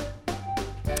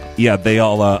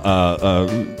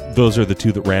those are the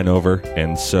two that ran over,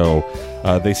 and so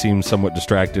they seem somewhat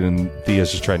distracted, and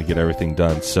Thea's just trying to get everything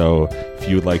done. So if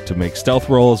you would like to make stealth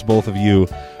rolls, both of you,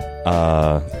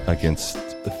 against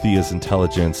Thea's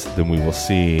intelligence, then we will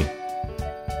see.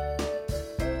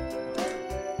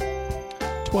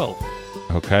 12.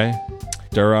 Okay.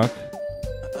 Duroc?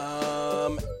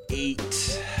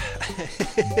 8.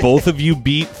 Both of you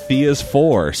beat Thea's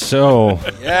 4, so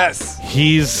Yes.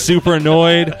 he's super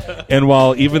annoyed. And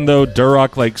while even though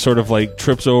Duroc like sort of like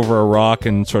trips over a rock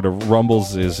and sort of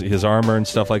rumbles his armor and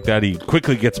stuff like that, he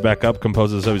quickly gets back up,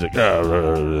 composes himself. He's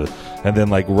like, and then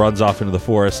like runs off into the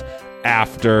forest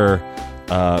after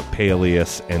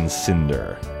Peleus and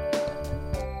Cinder.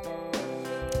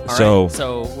 All So- right,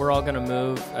 so we're all gonna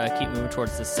move, keep moving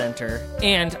towards the center,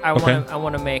 and I Okay.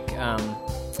 want to make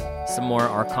some more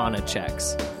Arcana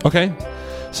checks. Okay.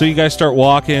 So you guys start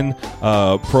walking.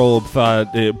 Probe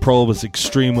was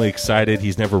extremely excited.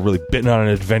 He's never really been on an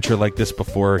adventure like this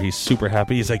before. He's super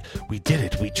happy. He's like, "We did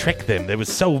it. We tricked them. It was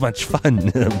so much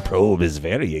fun." Probe is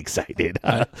very excited.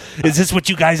 Is this what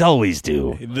you guys always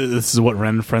do? This is what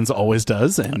Ren and Friends always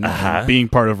does, and being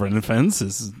part of Ren and Friends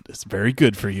is very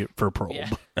good for you for Probe. Yeah.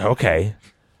 Okay.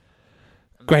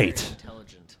 Great.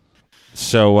 Intelligent.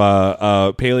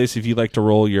 So, Peleus, if you'd like to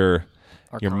roll your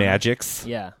Arcana. magics.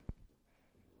 Yeah.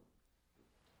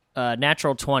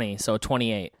 Natural 20, so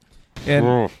 28.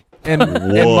 And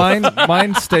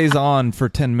mine stays on for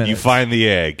 10 minutes. You find the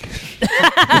egg.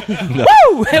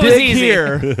 Woo! It was Dig easy.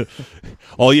 here.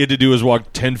 All you had to do was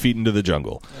walk 10 feet into the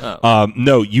jungle. Oh.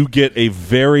 No, you get a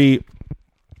very...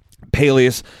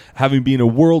 Peleus, having been a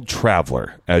world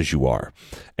traveler, as you are,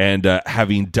 and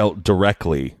having dealt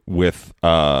directly with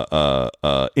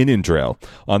Innindrail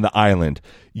on the island,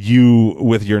 you,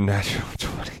 with your natural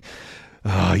 20...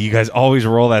 you guys always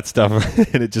roll that stuff,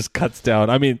 and it just cuts down.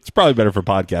 I mean, it's probably better for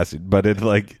podcasting, but it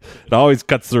always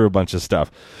cuts through a bunch of stuff.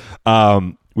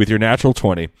 With your natural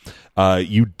 20,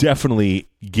 you definitely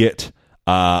get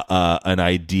an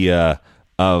idea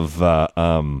of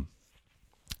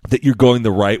that you're going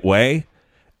the right way,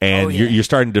 and Oh, yeah. you're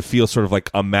starting to feel sort of like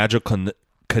a magical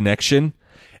connection.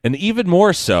 And even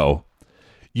more so,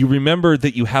 you remember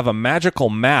that you have a magical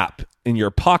map in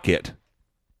your pocket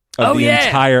of Oh, the yeah.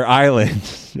 entire island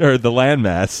or the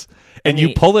landmass, and you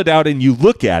he- pull it out and you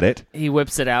look at it. He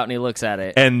whips it out and he looks at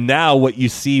it. And now what you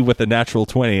see with the natural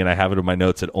 20, and I have it in my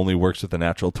notes, it only works with the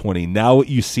natural 20. Now what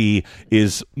you see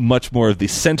is much more of the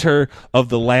center of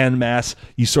the landmass.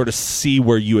 You sort of see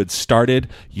where you had started.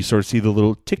 You sort of see the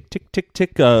little tick, tick, tick,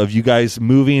 tick of you guys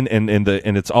moving, and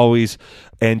it's always,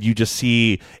 and you just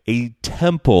see a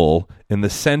temple in the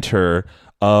center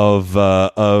of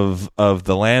the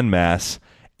landmass,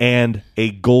 and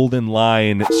a golden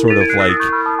line sort of like,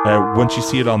 once you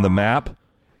see it on the map,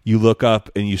 you look up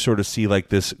and you sort of see like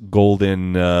this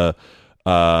golden,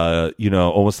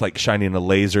 almost like shining a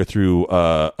laser through,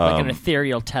 Like an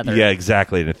ethereal tether. yeah,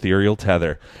 exactly, an ethereal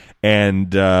tether,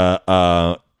 and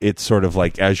it's sort of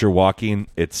like as you're walking,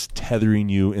 it's tethering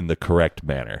you in the correct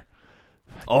manner.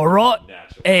 All right.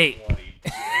 Hey,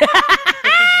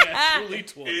 I gotta read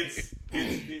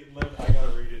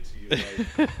it to you.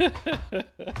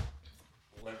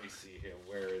 Let me see here.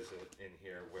 Where is it in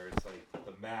here? Where it's like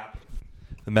the map.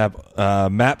 The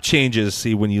map changes.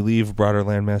 See, when you leave broader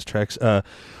landmass tracks,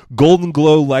 golden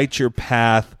glow lights your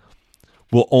path.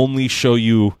 Will only show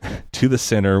you to the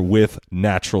center with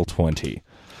natural 20.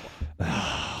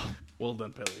 Well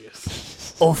done,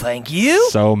 Peleus. oh, thank you.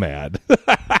 So mad.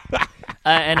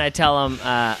 And I tell him,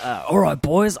 All right,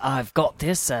 boys, I've got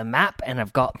this map and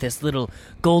I've got this little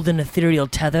golden ethereal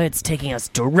tether. It's taking us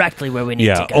directly where we need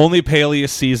Yeah, to go. only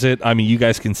Peleus sees it. I mean, you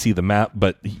guys can see the map,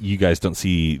 but you guys don't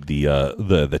see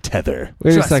the tether.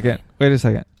 Wait a Trust second. me. Wait a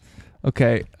second.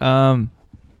 Okay.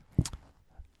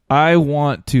 I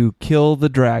want to kill the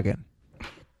dragon.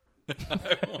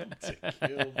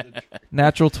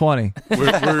 Natural 20.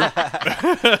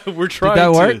 We're trying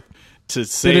that work? to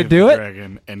save do the it?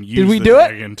 dragon and use we the do it?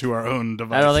 dragon to our own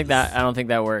devices. I don't think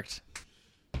that worked.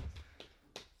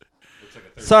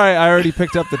 Sorry, I already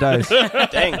picked up the dice.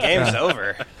 Dang, game's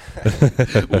over.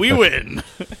 We win.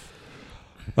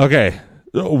 Okay.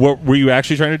 What, were you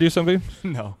actually trying to do something?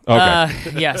 No.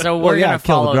 Okay. Yeah, so Well, we're yeah, gonna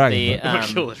kill the follow dragon, the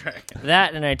Kill the dragon.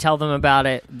 that, and I tell them about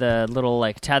it, the little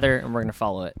like tether, and we're gonna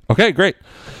follow it. Okay, great.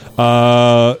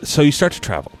 So you start to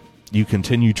travel. You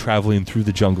continue traveling through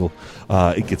the jungle.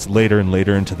 It gets later and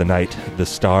later into the night. The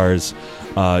stars,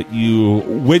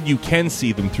 when you can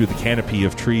see them through the canopy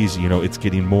of trees, it's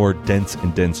getting more dense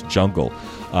and dense jungle.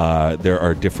 There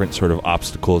are different sort of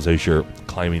obstacles as you're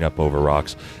climbing up over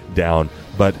rocks, down.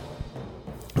 But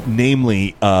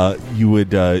namely,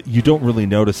 you don't really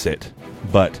notice it,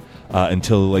 but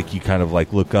until like you kind of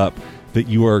like look up, that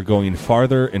you are going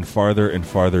farther and farther and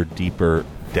farther deeper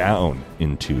down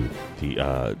into the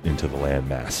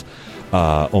landmass,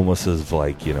 almost as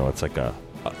like it's like a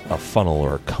funnel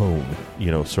or a cone,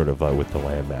 sort of with the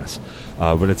landmass.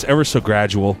 But it's ever so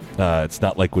gradual. It's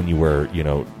not like when you were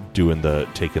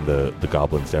taking the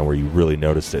goblins down where you really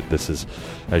noticed it. This is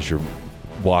as you're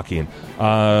walking.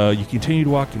 You continue to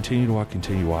walk,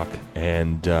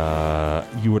 and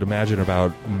you would imagine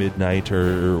about midnight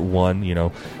or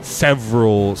 1,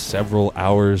 several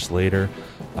hours later,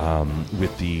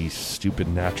 with the stupid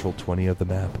natural 20 of the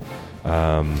map,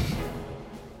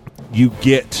 you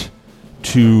get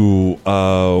to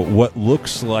what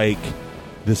looks like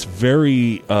this very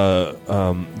you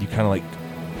kind of like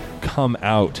come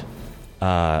out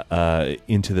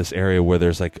into this area where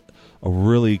there's like a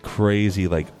really crazy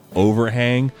like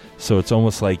overhang, so it's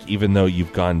almost like even though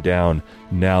you've gone down,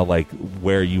 now like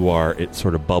where you are, it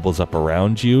sort of bubbles up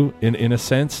around you in a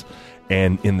sense,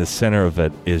 and in the center of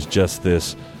it is just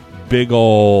this big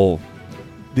ol',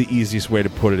 the easiest way to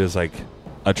put it is like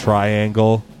a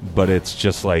triangle, but it's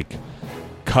just like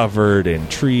covered in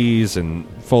trees and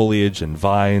foliage and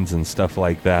vines and stuff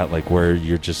like that, like where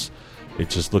it just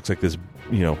looks like this,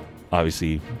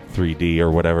 obviously 3D or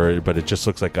whatever, but it just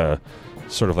looks like a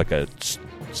sort of like a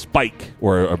spike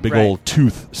or a big Right. old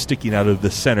tooth sticking out of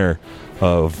the center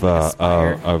of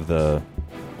spire. of the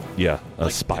a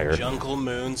Like spire. The jungle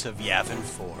moons of Yavin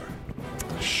 4.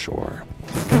 Sure.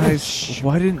 Guys,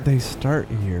 why didn't they start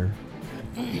here?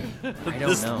 I don't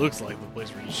This know. looks like the place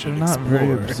where you They're should not very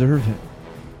explore. observant.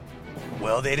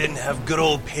 Well, they didn't have good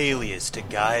old Peleus to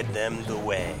guide them the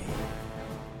way.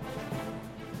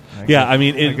 Yeah, I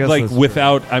mean, I it, guess like that's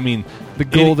without, I mean, The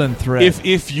golden thread.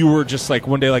 If you were just like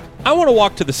one day, like I want to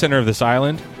walk to the center of this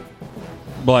island,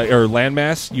 or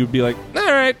landmass, you'd be like, all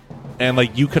right, and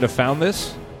like you could have found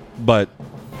this, but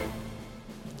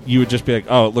you would just be like,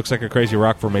 oh, it looks like a crazy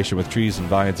rock formation with trees and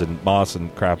vines and moss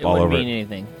and crap It all wouldn't over mean it.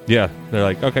 anything. Yeah, they're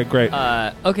like, okay, great.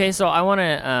 Okay, so I want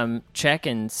to check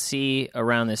and see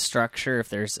around this structure if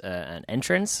there's an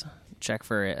entrance. Check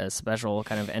for a special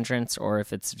kind of entrance, or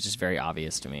if it's just very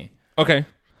obvious to me. Okay,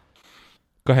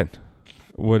 go ahead.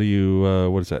 What do you?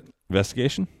 What is that?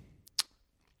 Investigation?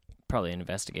 Probably an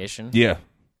investigation, Yeah,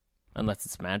 unless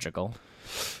it's magical.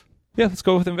 yeah. Let's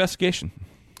go with investigation.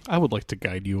 I would like to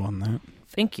guide you on that.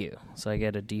 Thank you. So I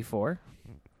get a D4.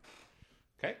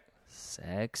 Okay.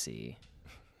 Sexy.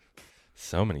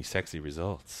 So many sexy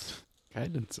results.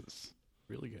 Guidance is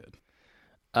really good.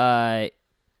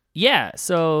 Yeah.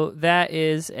 So that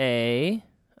is a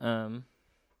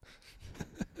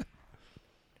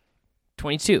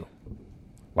 22.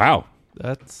 Wow,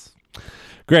 That's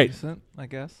great. decent, I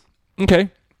guess. Okay.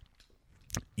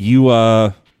 You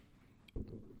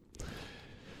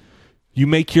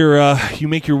make your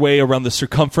way around the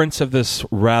circumference of this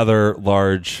rather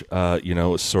large,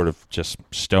 sort of just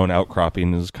stone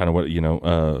outcropping is kind of what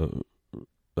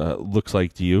looks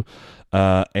like to you,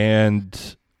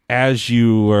 and as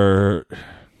you are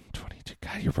 22,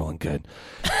 God, you're rolling good.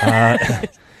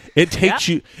 It takes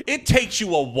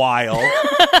you a while.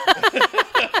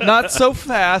 Not so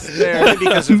fast there.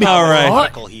 Because of how All right.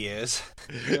 methodical he is.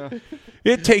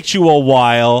 It takes you a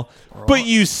while, but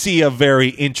you see a very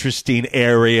interesting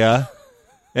area,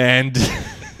 and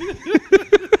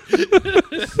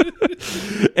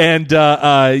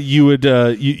you would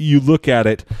you look at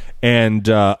it, and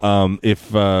if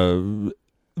the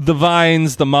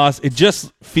vines, the moss, it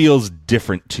just feels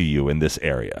different to you in this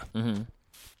area. Mm-hmm.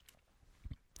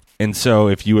 And so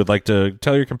if you would like to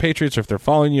tell your compatriots, or if they're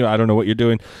following you, I don't know what you're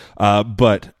doing,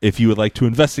 but if you would like to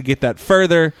investigate that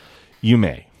further, you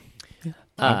may.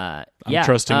 I'm Yeah.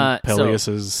 trusting so-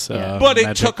 Peleus's. yeah. But it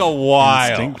magic took a while.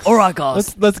 instinct. All right,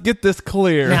 guys. Let's get this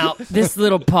clear. Now, this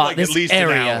little part, At this least an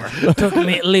area, took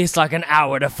me at least like an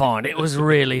hour to find. It was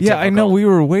really yeah, I know. difficult. We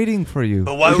were waiting for you.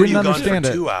 But why We were didn't you gone for understand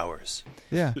it. 2 hours?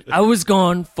 Yeah. I was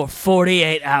gone for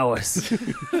 48 hours.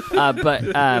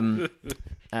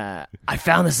 I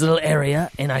found this little area,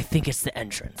 and I think it's the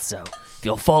entrance. So if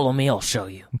you'll follow me, I'll show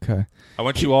you. Okay. I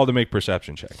want you all to make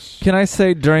perception checks. Can I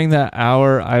say during that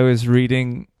hour I was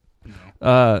reading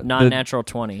Non-natural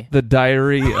 20. the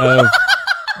diary of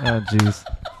oh jeez.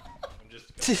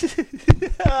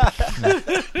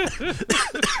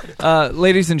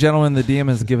 Ladies and gentlemen, the DM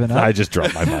has given up. I just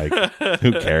dropped my mic.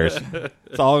 Who cares?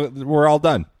 We're all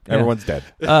done. Yeah. Everyone's dead.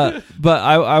 But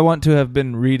I want to have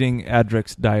been reading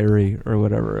Adric's diary or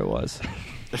whatever it was.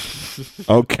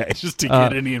 Okay. Just to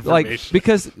get any information.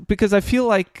 Because I feel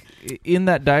like in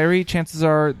that diary, chances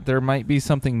are there might be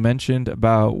something mentioned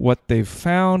about what they've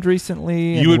found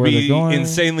recently. And You would where they're be going.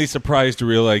 insanely surprised to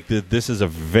realize that this is a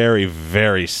very,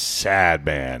 very sad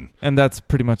man. And that's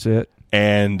pretty much it.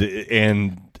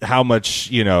 And how much,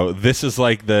 this is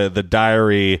like the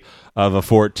diary of a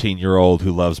 14-year-old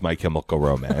who loves My Chemical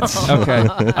Romance. Okay.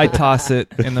 I toss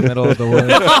it in the middle of the woods.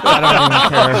 I don't even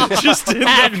care. Just in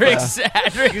Hadrick's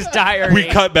diary. We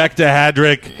cut back to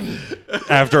Hadrick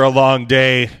after a long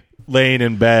day, laying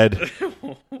in bed,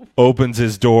 opens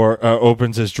his drawer,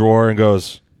 and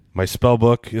goes, "My spell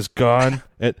book is gone."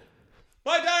 My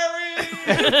diary.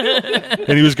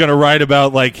 And he was going to write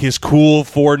about like his cool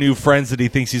 4 new friends that he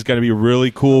thinks he's going to be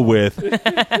really cool with,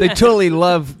 They totally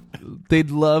love. They'd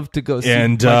love to go see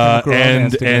and My Chemical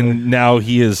Romance together. and now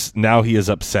he is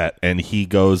upset, and he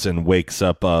goes and wakes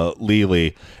up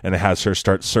Lily and has her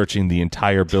start searching the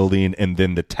entire building and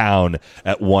then the town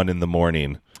at 1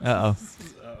 a.m.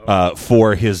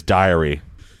 For his diary.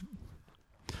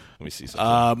 Let me see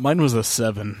something. Mine was a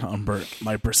 7 on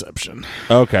my perception.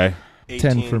 Okay.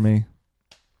 10 for me.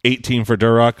 18 for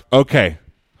Durock. Okay.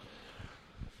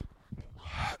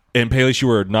 And Peleus, you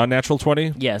were non-natural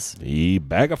 20? Yes. The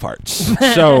bag of farts.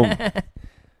 So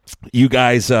you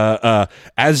guys,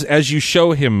 as you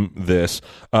show him this,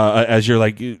 as you're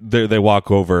like, they walk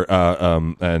over,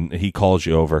 and he calls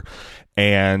you over,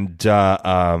 and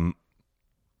Peleus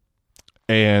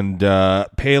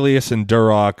and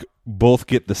Durock both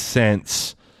get the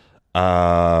sense.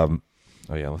 Oh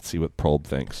yeah, let's see what Probe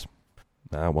thinks.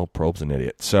 Well, Probe's an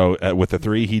idiot. So with the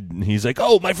 3, he's like,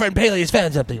 "Oh, my friend Peleus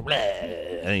found something,"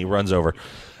 and he runs over,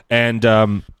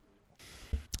 and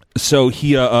so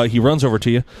he runs over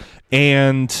to you,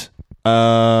 and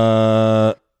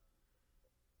but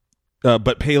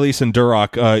Peleus and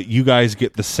Durock, you guys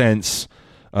get the sense,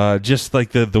 just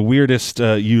like the weirdest.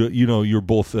 You're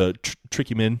both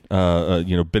tricky men.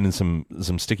 Been in some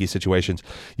sticky situations.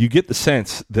 You get the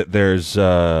sense that there's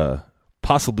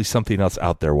possibly something else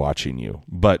out there watching you,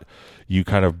 but you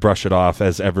kind of brush it off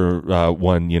as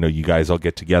everyone, you guys all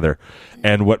get together.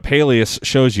 And what Peleus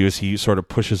shows you is he sort of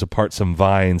pushes apart some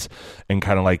vines and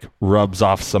kind of like rubs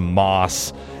off some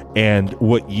moss. And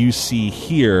what you see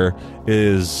here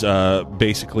is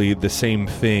basically the same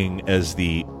thing as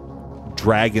the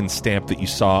dragon stamp that you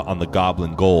saw on the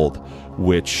Goblin Gold,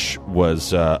 which was,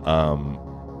 from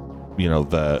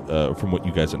what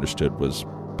you guys understood, was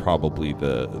probably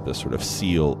the sort of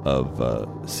seal of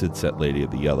Sidset Lady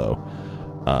of the Yellow.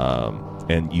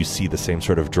 And you see the same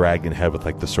sort of dragon head with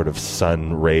like the sort of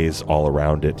sun rays all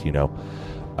around it,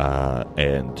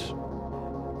 and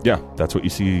yeah, that's what you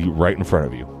see right in front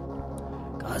of you.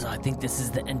 Guys, I think this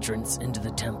is the entrance into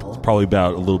the temple. Probably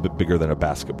about a little bit bigger than a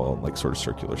basketball, like sort of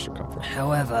circular circumference.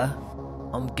 However,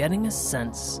 I'm getting a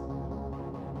sense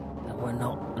that we're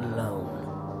not alone.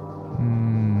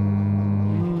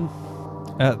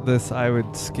 At this, I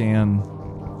would scan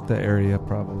the area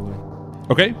probably.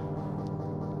 Okay.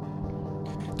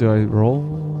 Do I roll?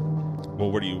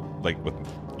 Well, what do you like with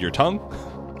your tongue?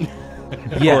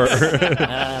 Yes.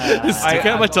 Stick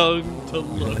out my tongue to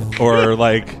look.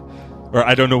 Or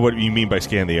I don't know what you mean by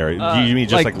scan the area. You mean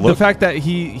just like look? The fact that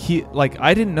he like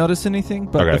I didn't notice anything,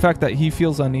 but Okay. the fact that he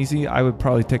feels uneasy, I would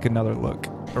probably take another look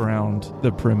around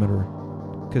the perimeter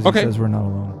because Okay. he says we're not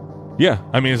alone. Yeah,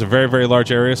 I mean it's a very, very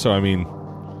large area, so I mean,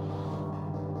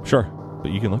 sure,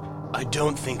 but you can look. I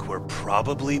don't think we're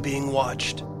probably being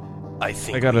watched. I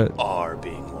think we are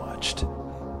being watched.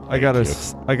 I got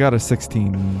a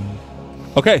 16.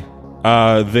 Okay,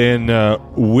 then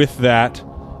with that,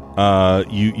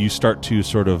 you start to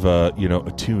sort of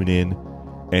tune in,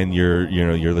 and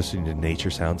you're listening to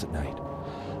nature sounds at night,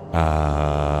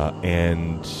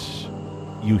 and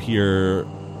you hear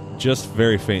just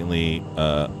very faintly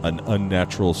an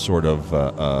unnatural sort of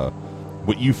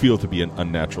what you feel to be an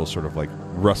unnatural sort of like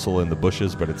rustle in the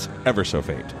bushes, but it's ever so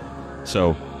faint.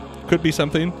 So could be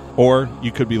something, or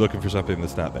you could be looking for something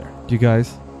that's not there. You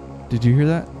guys, did you hear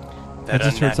that? That I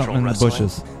just heard something in the unnatural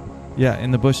bushes. Yeah,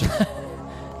 in the bushes.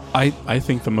 I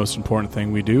think the most important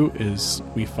thing we do is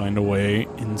we find a way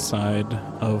inside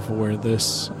of where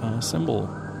this symbol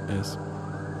is.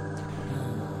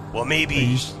 Well,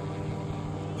 maybe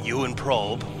you and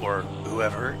Probe, or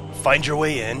whoever, find your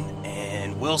way in,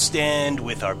 and we'll stand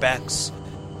with our backs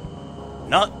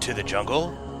not to the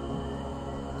jungle,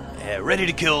 ready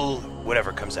to kill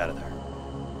whatever comes out of there.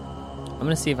 I'm going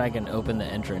to see if I can open the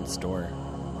entrance door.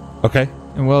 Okay.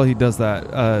 And while he does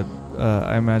that,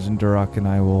 I imagine Durak and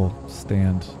I will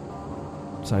stand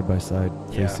side by side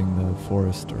Yeah. facing the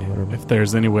forest or whatever. If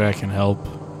there's any way I can help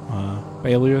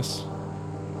Peleus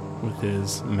with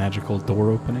his magical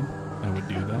door opening, I would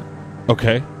do that.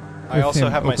 Okay. I With also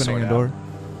him have my opening sword a out. door.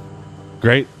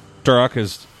 Great. Durak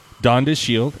has donned his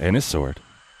shield and his sword.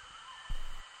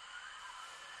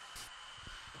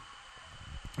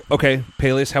 Okay,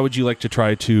 Peleus, how would you like to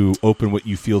try to open what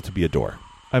you feel to be a door?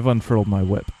 I've unfurled my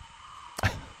whip.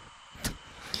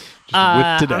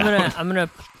 Whipped it out. I'm gonna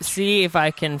see if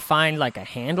I can find like a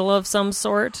handle of some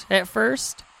sort at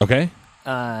first. Okay.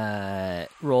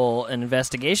 Roll an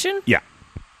investigation. Yeah.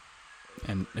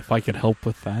 And if I could help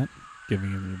with that,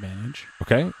 giving him advantage.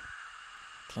 Okay.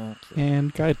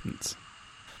 And guidance.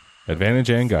 Advantage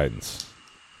and guidance.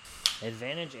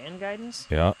 Advantage and guidance.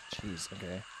 Yeah. Jeez.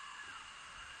 Okay.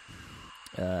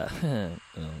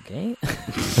 Okay.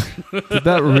 Did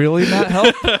that really not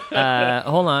help?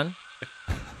 Hold on.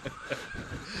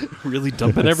 Really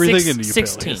dumping everything into you,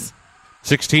 16. Peleus.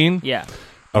 16? Yeah.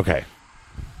 Okay.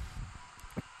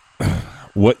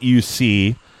 What you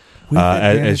see With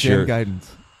as advantage you're and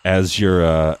guidance. as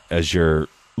you're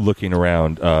looking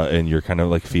around and you're kind of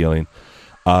like feeling,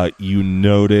 you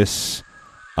notice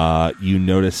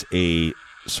a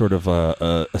sort of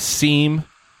a seam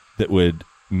that would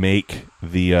make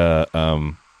the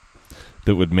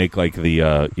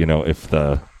if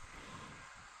the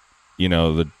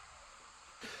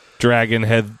dragon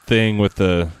head thing with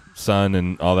the sun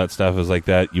and all that stuff is like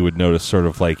that, you would notice sort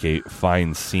of like a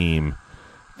fine seam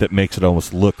that makes it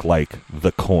almost look like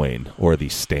the coin or the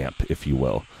stamp, if you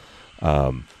will.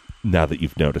 Now that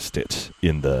you've noticed it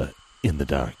in the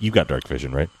dark, you've got dark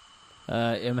vision, right?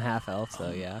 I'm half elf,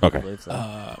 so yeah. Okay. I believe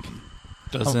so.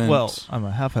 Doesn't well, I'm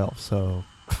a half elf, so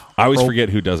I always forget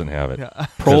who doesn't have it. yeah.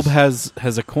 Probe has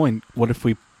a coin. What if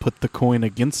we put the coin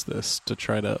against this to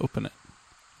try to open it?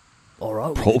 All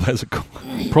right. Probe has a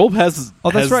coin. Probe has.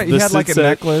 Oh, that's has right. He the had like a Sidset-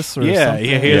 necklace or Yeah, something.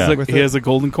 yeah. with He it. has a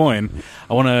golden coin.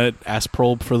 I want to ask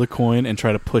Probe for the coin and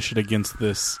try to push it against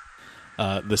this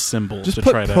the symbol Just to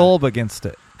put try probe against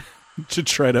it.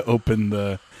 to open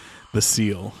the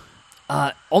seal.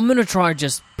 I'm gonna try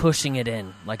just pushing it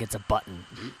in like it's a button.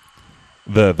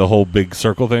 The whole big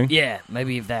circle thing? Yeah,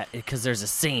 maybe if that, because there's a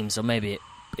seam, so maybe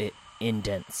it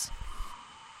indents.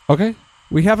 Okay.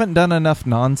 We haven't done enough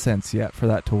nonsense yet for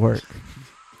that to work.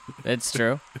 That's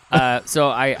true. So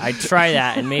I try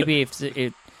that, and maybe if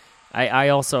it, I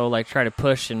also like try to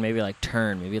push and maybe like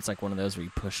turn. Maybe it's like one of those where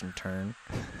you push and turn.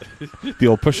 The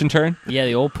old push and turn? Yeah,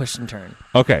 the old push and turn.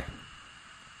 Okay.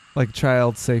 Like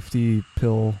child safety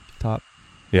pill top.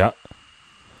 Yeah.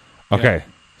 Okay.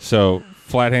 So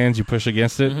flat hands, you push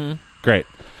against it? Mm-hmm. Great.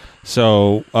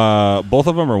 So both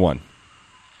of them or one?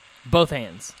 Both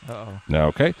hands. Uh-oh. No,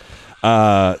 okay.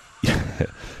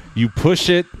 You push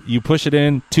it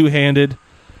in two-handed,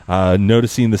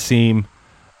 noticing the seam,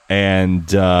 and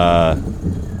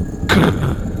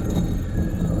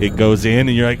it goes in,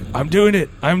 and you're like, I'm doing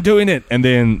it. And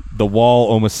then the wall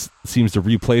almost seems to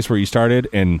replace where you started,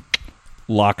 and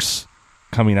locks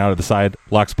coming out of the side,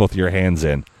 locks both of your hands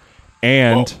in.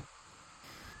 And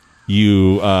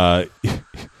you,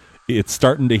 it's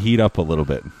starting to heat up a little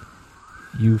bit.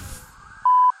 You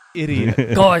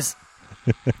idiot. Guys,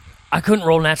 I couldn't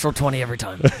roll natural 20 every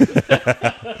time.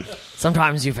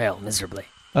 Sometimes you fail miserably.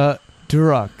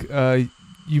 Duroc,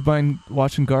 you mind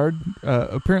watching guard?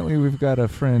 Apparently we've got a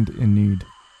friend in need.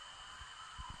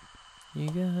 You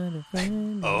got a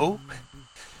friend. Oh?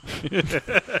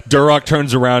 Duroc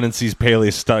turns around and sees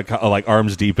Peleus stuck like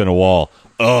arms deep in a wall.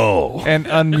 Oh. And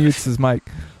unmutes his mic.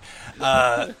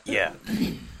 Yeah.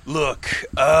 Look,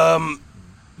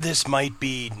 this might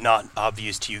be not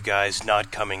obvious to you guys,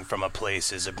 not coming from a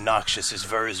place as obnoxious as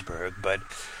Würzburg, but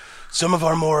some of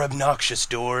our more obnoxious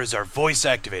doors are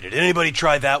voice-activated. Anybody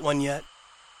try that one yet?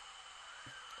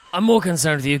 I'm more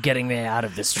concerned with you getting me out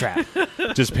of this trap.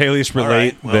 Does Peleus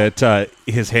relate All right, that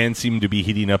his hands seem to be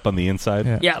heating up on the inside?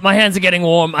 Yeah. Yeah, my hands are getting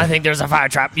warm. I think there's a fire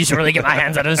trap. You should really get my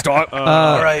hands out of this door.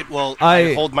 All right, well, I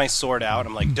I- hold my sword out.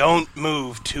 I'm like, don't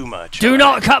move too much. Do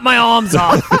not cut my arms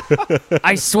off.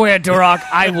 I swear, Duroc,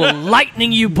 I will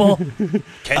lightning you, bull. Can With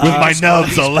you my grow nubs,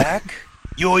 these I'll let- back?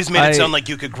 You always made it sound like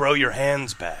you could grow your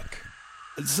hands back.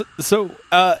 So,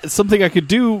 something I could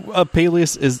do,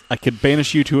 Peleus, is I could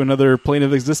banish you to another plane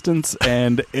of existence,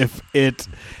 and if it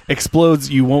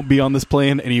explodes, you won't be on this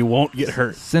plane, and you won't get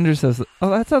hurt. Cinder says, "Oh,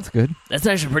 that sounds good. That's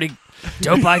actually a pretty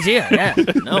dope idea. Yeah.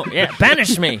 No, yeah.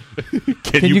 Banish me.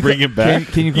 Can you bring him back?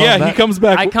 Can you call him Yeah, back? he comes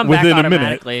back I come back within a minute.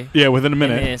 automatically. Yeah, within a In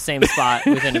minute. the same spot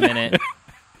within a minute.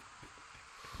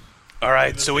 All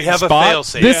right, so we have Spot? a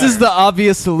fail-safe. This is the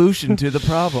obvious solution to the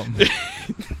problem.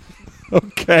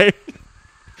 Okay.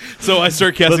 So I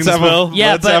start casting Let's the have spell.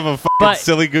 Yeah, let's but- have a fucking but-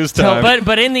 silly goose time.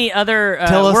 But in the other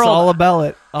Tell us world, all about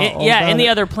it. in the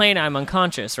other plane, I'm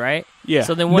unconscious, right? Yeah.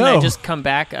 So then wouldn't I No. just come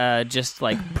back just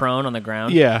like prone on the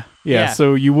ground? Yeah. Yeah.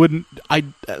 So you wouldn't. I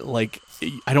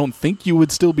don't think you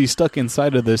would still be stuck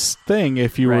inside of this thing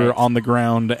if you were Right. on the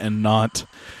ground and not.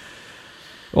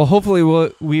 Well, hopefully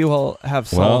we will have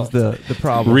solved the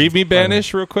problem. Read me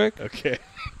banish real quick. Okay.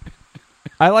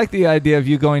 I like the idea of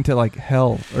you going to like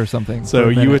hell or something. So for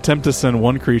a you minute. attempt to send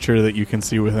one creature that you can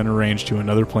see within a range to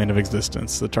another plane of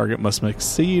existence. The target must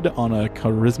succeed on a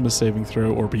charisma saving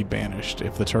throw or be banished.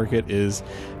 If the target is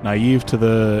native to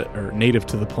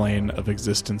the plane of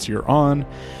existence you're on,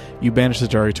 you banish the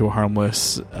target to a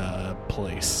harmless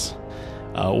place.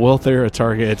 While there, a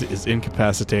target is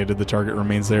incapacitated. The target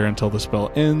remains there until the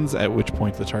spell ends, at which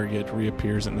point the target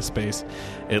reappears in the space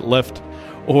it left,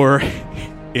 or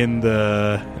in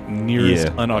the nearest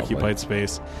Yeah, unoccupied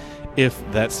space, if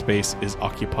that space is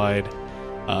occupied.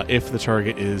 If the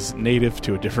target is native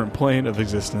to a different plane of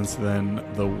existence than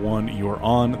the one you're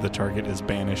on, the target is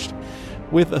banished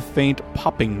with a faint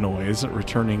popping noise,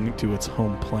 returning to its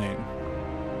home plane.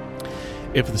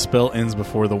 If the spell ends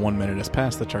before the 1 minute has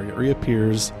passed, the target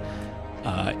reappears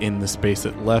in the space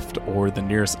it left or the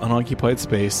nearest unoccupied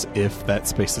space if that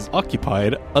space is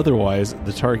occupied. Otherwise,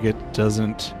 the target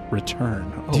doesn't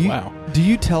return. Oh, wow. Do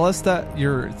you tell us that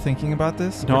you're thinking about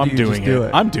this? No, or I'm do you doing just do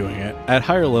it. I'm doing it. At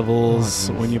higher levels,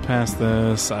 Oh, geez. when you pass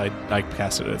this, I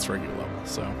cast it at its regular level.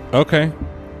 So Okay.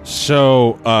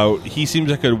 So he seems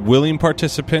like a willing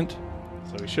participant.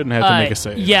 we shouldn't have to make a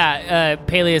save. Yeah,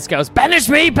 Peleus goes, banish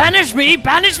me now! His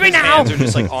hands are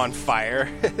just like on fire.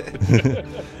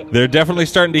 They're definitely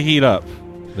starting to heat up.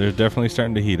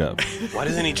 Why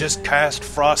doesn't he just cast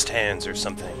Frost Hands or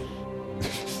something?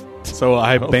 So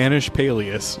I banish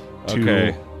Peleus to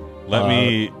Okay. Let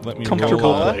me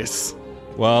comfortable roll. place.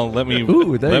 Well, let me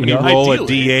Ooh, there let you me go. roll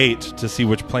Ideally. a d8 to see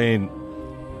which plane.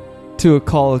 To a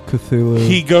Call of Cthulhu.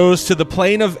 He goes to the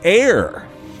plane of air.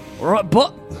 Right,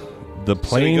 but The So he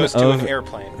plane goes to of an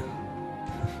airplane.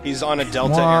 He's on a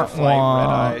Delta Air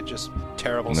flight, red-eye, just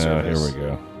terrible service. Here we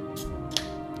go.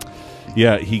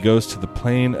 Yeah, he goes to the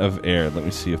plane of air. Let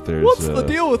me see if there's... What's the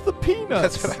deal with the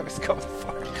peanuts? That's what I was going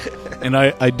for. And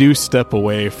I do step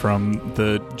away from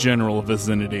the general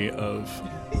vicinity of...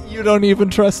 You don't even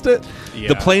trust it? Yeah.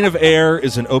 The plane of air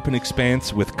is an open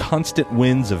expanse with constant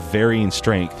winds of varying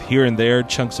strength. Here and there,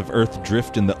 chunks of earth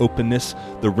drift in the openness,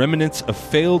 the remnants of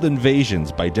failed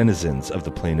invasions by denizens of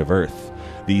the plane of earth.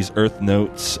 These earth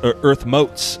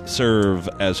moats serve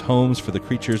as homes for the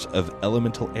creatures of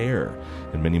elemental air,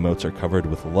 and many moats are covered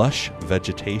with lush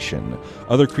vegetation.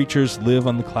 Other creatures live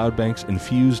on the cloud banks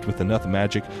infused with enough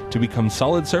magic to become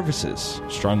solid surfaces,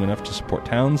 strong enough to support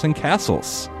towns and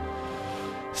castles.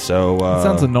 So It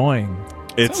sounds annoying.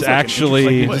 It's Sounds like an actually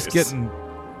interesting You're place. just getting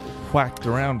whacked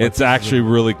around. by it's pieces actually of-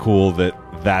 really cool that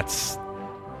that's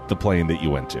the plane that you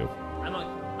went to.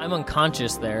 I'm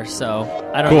unconscious there, so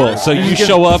I don't Cool. know. So you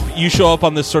show up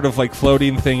on this sort of like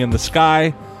floating thing in the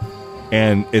sky,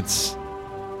 and it's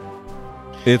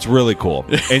really cool.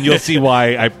 And you'll see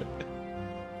why I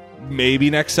maybe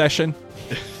next session.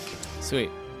 Sweet.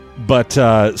 But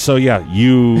so yeah,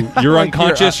 you're Like,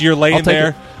 unconscious. here, You're laying I'll take there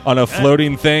it. on a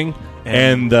floating thing,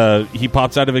 and he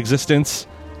pops out of existence,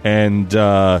 and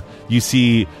you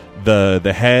see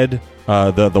the head,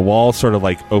 the wall sort of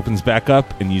like opens back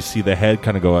up, and you see the head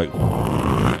kind of go like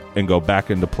and go back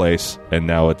into place, and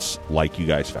now it's like you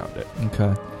guys found it.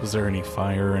 Okay. Was there any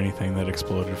fire or anything that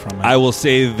exploded from it? I will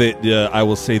say that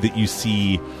you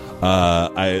see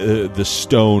the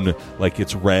stone, like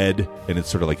it's red, and it's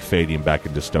sort of like fading back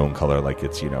into stone color, like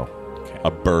it's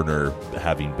a burner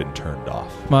having been turned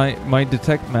off. My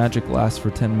detect magic lasts for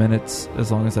 10 minutes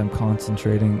as long as I'm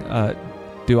concentrating.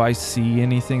 Do I see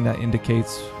anything that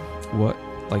indicates what,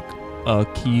 like a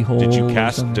keyhole? Did you or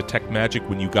cast something? detect magic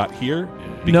when you got here?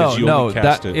 No, you only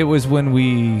cast it was when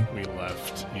we. We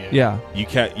left. Yeah.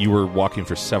 You were walking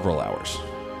for several hours.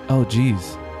 Oh,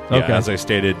 geez. Yeah, Okay. as I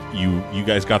stated, you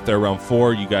guys got there around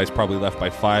 4. You guys probably left by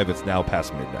 5. It's now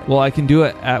past midnight. Well, I can do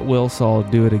it at will, so I'll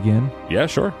do it again. Yeah,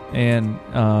 sure. And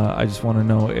I just want to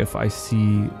know if I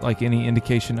see like any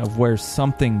indication of where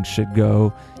something should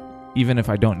go, even if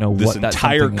I don't know This what that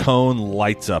entire something is. cone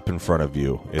lights up in front of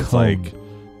you. It's Cone. like,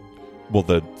 well,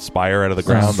 the spire out of the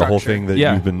ground, the whole thing that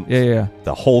Yeah. you've been. Yeah.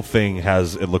 The whole thing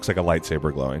it looks like a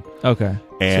lightsaber glowing. Okay.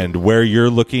 And where you're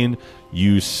looking,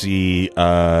 you see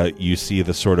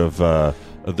the sort of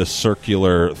the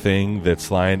circular thing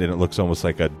that's lined, and it looks almost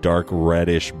like a dark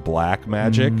reddish black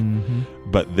magic. Mhm.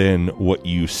 But then what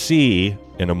you see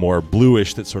in a more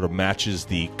bluish that sort of matches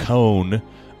the cone,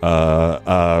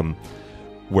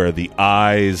 where the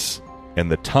eyes and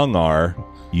the tongue are,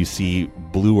 you see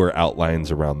bluer outlines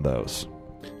around those.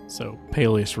 So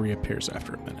Peleus reappears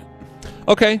after a minute.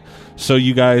 Okay, so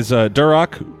you guys,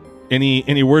 Durok,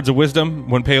 any words of wisdom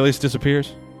when Peleus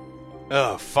disappears?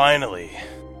 Oh, finally.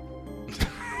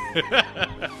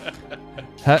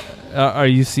 Are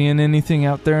you seeing anything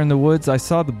out there in the woods? I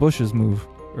saw the bushes move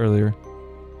earlier.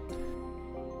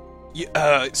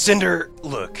 Cinder,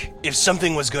 look, if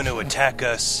something was going to attack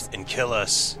us and kill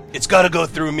us, it's got to go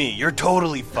through me. You're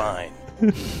totally fine.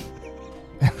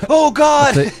 Oh,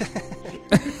 God!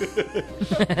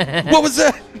 What was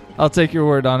that? I'll take your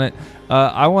word on it.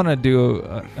 I want to do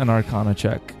an Arcana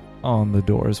check on the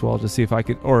door as well to see if I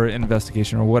could, or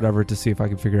investigation or whatever, to see if I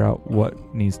can figure out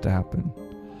what needs to happen.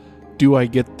 Do I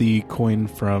get the coin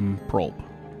from Probe?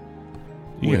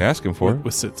 You can ask him for it.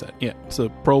 With Sitset. Yeah. So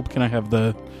Probe, can I have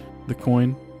the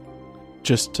coin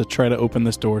just to try to open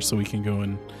this door so we can go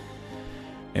in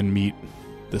and meet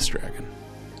this dragon?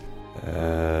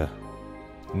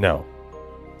 No.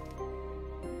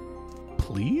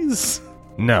 Please?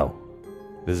 No.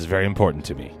 This is very important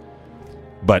to me.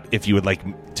 But if you would like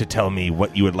to tell me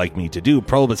what you would like me to do,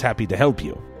 Probe is happy to help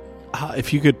you.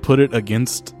 If you could put it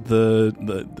against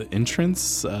the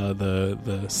entrance,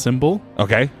 the symbol.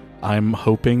 Okay. I'm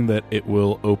hoping that it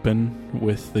will open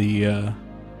with the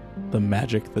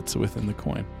magic that's within the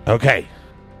coin. Okay.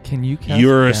 Can you cast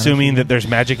You're damage? assuming that there's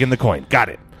magic in the coin. Got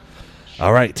it.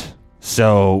 All right.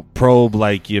 So Probe,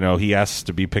 he asks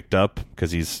to be picked up because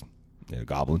he's a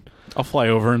goblin. I'll fly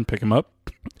over and pick him up.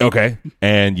 Okay.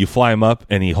 And you fly him up,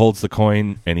 and he holds the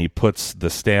coin, and he puts the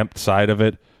stamped side of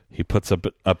it. He puts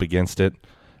up against it.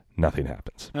 Nothing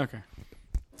happens. Okay.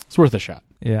 It's worth a shot.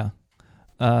 Yeah.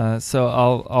 So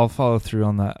I'll follow through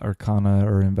on that Arcana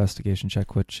or investigation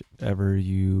check, whichever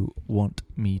you want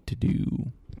me to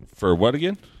do. For what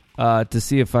again? To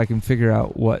see if I can figure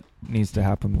out what needs to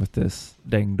happen with this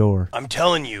dang door. I'm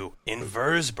telling you, in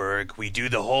Würzburg, we do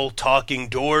the whole talking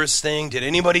doors thing. Did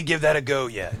anybody give that a go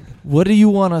yet? What do you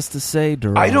want us to say,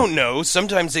 Duran? I don't know.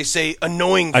 Sometimes they say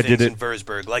annoying I things did it. in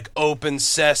Versberg, like open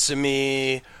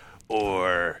sesame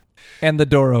or... And the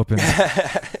door opens.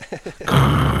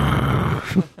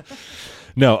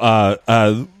 No,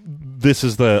 this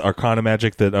is the Arcana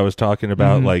magic that I was talking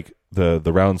about, like the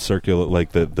round circular,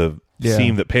 like the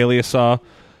seam that Peleus saw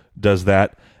does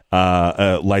that.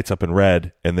 Lights up in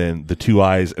red, and then the two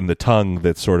eyes and the tongue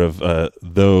that sort of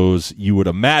those you would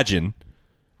imagine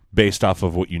based off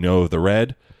of what you know of the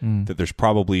red that there's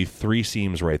probably 3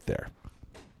 seams right there.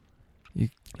 You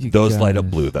Those light up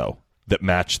guys- blue though, that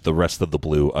match the rest of the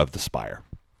blue of the spire.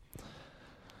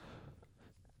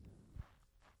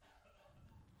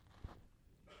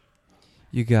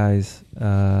 You guys,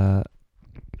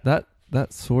 that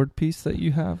sword piece that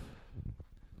you have,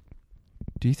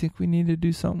 do you think we need to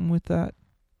do something with that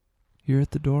here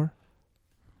at the door?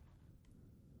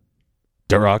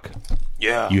 Duroc,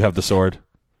 Yeah. you have the sword.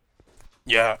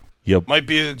 Yeah. Yep. Might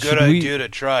be a good Should we- idea to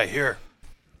try. Here.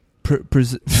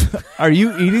 Are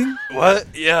you eating? What?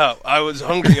 Yeah, I was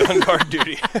hungry on guard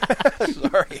duty.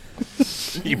 Sorry.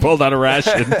 You pulled out a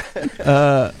ration.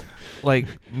 Like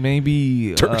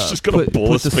maybe Turk's just gonna put bowl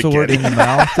the of sword spaghetti. in the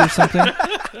mouth or something.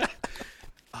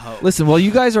 Listen, while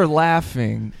you guys are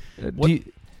laughing,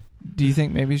 do you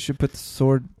think maybe you should put the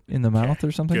sword in the mouth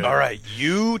or something? All right,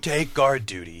 you take guard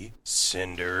duty,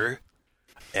 Cinder,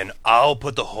 and I'll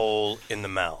put the hole in the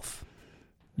mouth.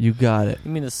 You got it.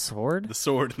 You mean the sword? The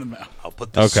sword in the mouth. I'll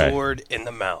put the Okay. sword in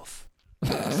the mouth.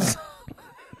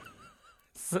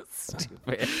 So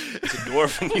stupid. It's a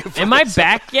dwarven you. Am I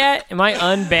back yet? Am I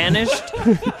unbanished?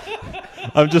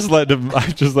 I'm just letting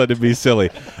him be silly.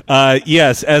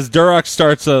 Yes, as Duroc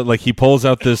starts, like he pulls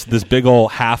out this big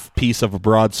old half piece of a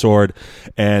broadsword,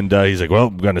 and he's like, "Well,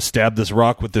 I'm going to stab this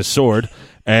rock with this sword,"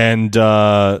 and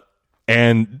then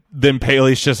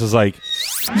Peleus just is like,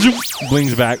 zoom,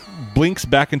 blinks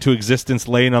back into existence,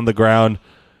 laying on the ground,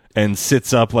 and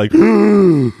sits up like.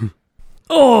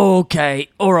 Oh, okay.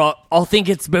 All right. I think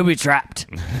it's booby trapped.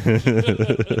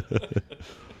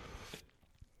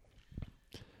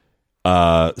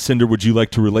 Cinder, would you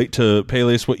like to relate to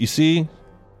Peleus what you see?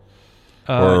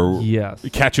 Or Yes.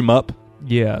 catch him up?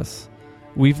 Yes.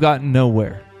 We've gotten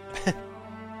nowhere.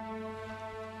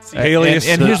 Peleus,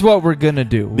 and here's what we're gonna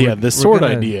do. We're The sword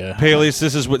gonna- idea. Peleus,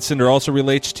 this is what Cinder also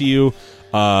relates to you.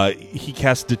 He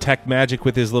casts detect magic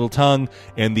with his little tongue,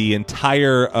 and the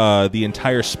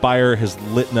entire spire has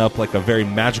lit up like a very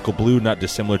magical blue, not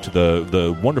dissimilar to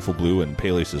the wonderful blue in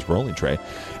Peleus's rolling tray.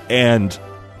 And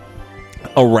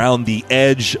around the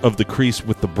edge of the crease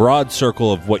with the broad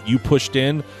circle of what you pushed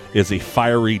in is a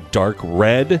fiery dark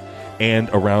red, and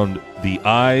around the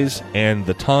eyes and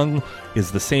the tongue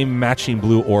is the same matching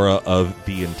blue aura of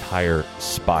the entire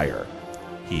spire.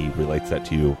 He relates that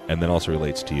to you, and then also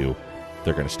relates to you.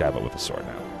 They're going to stab it with a sword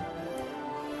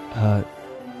now.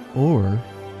 Or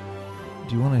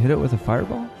do you want to hit it with a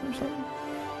fireball or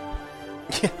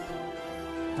something?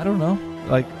 I don't know.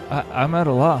 Like I'm at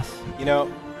a loss. You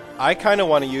know, I kind of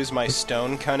want to use my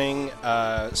stone cunning,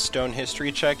 stone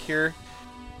history check here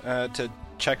to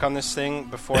check on this thing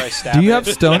before I stab it. Do you have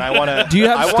stone- And I want to. do you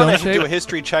have I stone want to shape? do a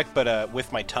history check, but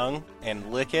with my tongue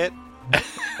and lick it.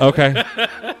 Okay,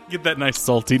 Get that nice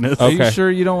saltiness. Are you Okay.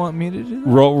 sure you don't want me to do that?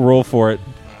 roll for it.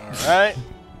 All right.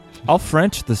 I'll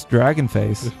French this dragon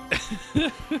face.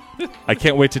 I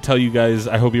can't wait to tell you guys.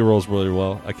 I hope he rolls really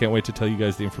well. I can't wait to tell you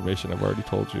guys the information I've already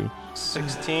told you.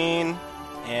 16,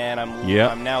 and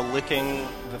Yep. I'm now licking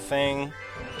the thing.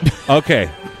 Okay,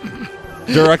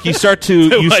 Duroc, you start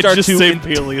to save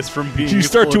Peleus from being. you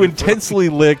start to exploded from- intensely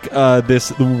lick this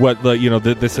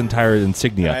this entire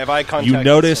insignia. I have eye contact. You with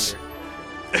notice,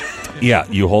 Cinder. yeah,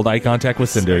 you hold eye contact with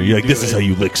Cinder. You're like, this is how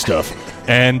you lick stuff,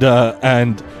 and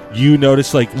you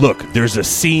notice, like, look, there's a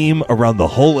seam around the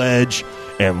whole edge,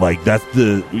 and like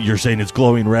you're saying it's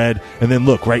glowing red, and then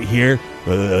look right here,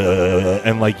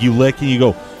 and like you lick and you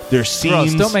go, there's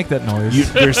seams. Gross, don't make that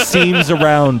noise. There's seams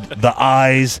around the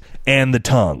eyes and the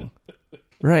tongue.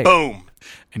 Right. Boom.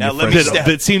 Now let me That, stab.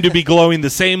 that seem to be glowing the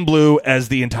same blue as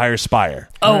the entire spire.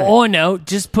 Oh, I know.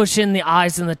 Just push in the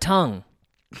eyes and the tongue.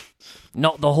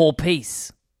 Not the whole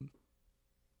piece.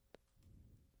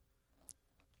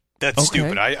 That's Okay.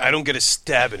 stupid. I don't get to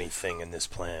stab anything in this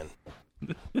plan.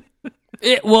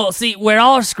 Well, see, where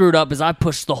I screwed up is I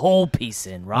pushed the whole piece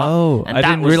in, right? Oh, And I that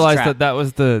didn't was the realize trap. that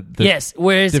was the Yes,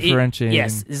 whereas differentiating.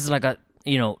 yes, this is like a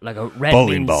like a red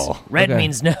Bowling means, ball. Red Okay.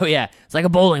 means no, yeah. It's like a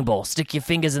bowling ball. Stick your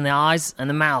fingers in the eyes and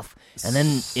the mouth, and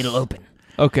then it'll open.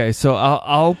 Okay, so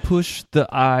I'll push the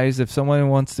eyes if someone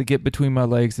wants to get between my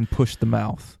legs and push the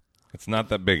mouth. It's not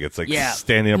that big. It's like Yeah.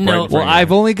 standing up No. right in front Well, of you.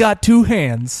 I've only got 2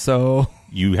 hands, so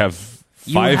You have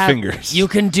 5 fingers. You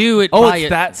can do it. Oh, by it's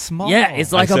that small. Yeah,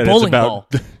 it's like I a said bowling it's about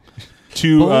ball.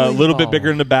 to a Bowling little bit ball. bigger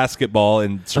than a basketball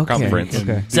in circumference.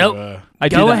 Okay. So I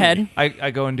do go that. ahead.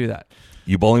 I go and do that.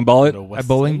 You bowling ball it? I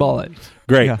bowling ball it.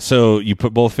 Great. Yeah. So you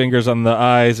put both fingers on the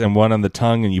eyes and one on the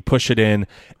tongue, and you push it in,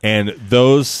 and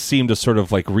those seem to sort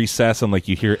of like recess, and like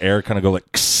you hear air kind of go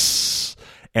like, kss,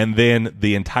 and then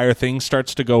the entire thing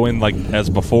starts to go in like as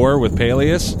before with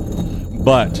Peleus,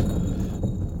 but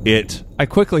it I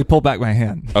quickly pull back my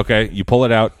hand. okay. You pull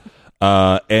it out,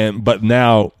 but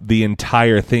now the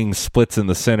entire thing splits in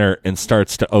the center and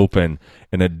starts to open,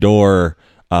 and a door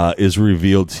is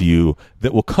revealed to you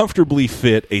that will comfortably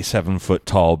fit a 7-foot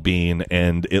tall being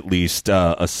and at least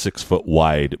a 6-foot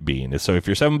wide being. So if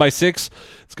you're 7 by 6,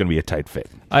 it's going to be a tight fit.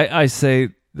 I say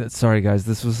that. Sorry, guys.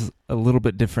 This was a little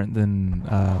bit different than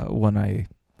one I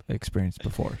experienced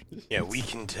before. Yeah, we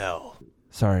can tell.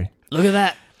 Sorry. Look at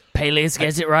that. Peleus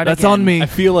gets it right That's again. on me. I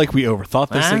feel like we overthought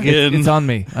this Huh? again. It's on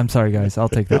me. I'm sorry, guys. I'll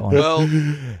take that one. Well,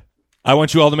 I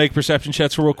want you all to make perception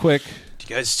checks real quick. Do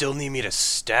you guys still need me to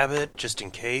stab it just in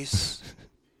case?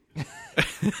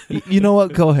 You know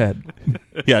what? Go ahead.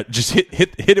 Yeah, just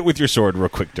hit it with your sword real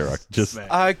quick, Durok. Just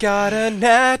I got a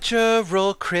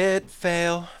natural crit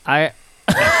fail.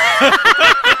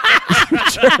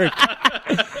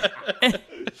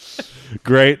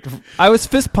 great. I was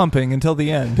fist pumping until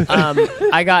the end.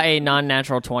 I got a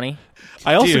non-natural 20.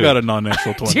 I also Dude. got a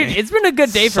non-natural 20. Dude, it's been a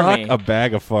good day for Suck me. a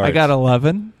bag of farts. I got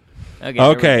 11. Okay, there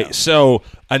we Okay, go. so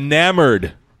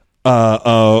enamored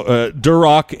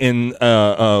Durok in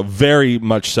very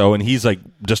much so, and he's like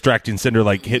distracting Cinder,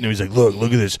 like hitting him. He's like, look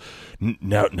at this.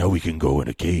 Now we can go in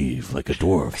a cave like a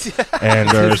dwarf,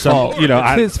 and or his some, fault. you know,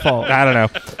 It's his fault. I don't know,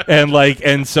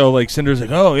 and so like Cinder's like,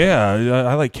 oh yeah,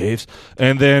 I like caves,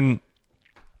 and then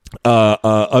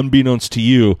unbeknownst to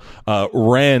you,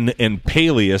 Ren and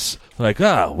Peleus are like,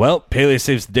 well, Peleus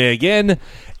saves the day again,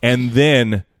 and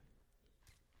then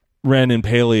Ren and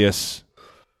Peleus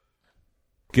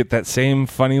get that same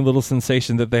funny little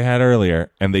sensation that they had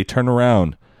earlier, and they turn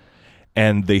around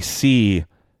and they see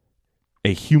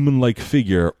a human-like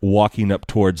figure walking up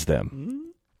towards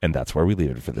them. And that's where we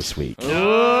leave it for this week.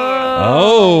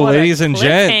 Oh, what a ladies and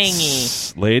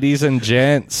cliffhangy.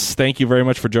 gents, thank you very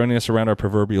much for joining us around our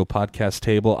proverbial podcast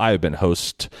table. I have been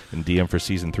host and DM for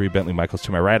Season 3, Bentley Michaels.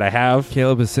 To my right, I have...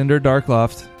 Caleb is Cinder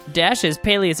Darkloft. Dash is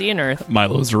Peleus Ian Earth.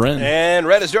 Milo's Ren. And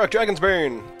red is Dark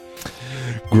Dragonsburn.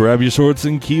 Grab your swords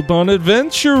and keep on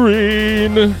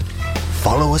adventuring.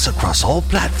 Follow us across all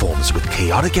platforms with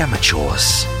Chaotic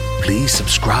Amateurs. Please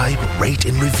subscribe, rate,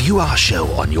 and review our show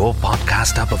on your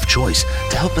podcast app of choice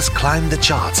to help us climb the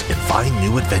charts and find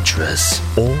new adventurers.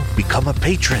 Or become a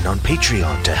patron on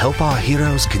Patreon to help our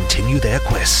heroes continue their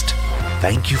quest.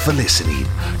 Thank you for listening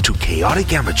to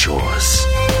Chaotic Amateurs.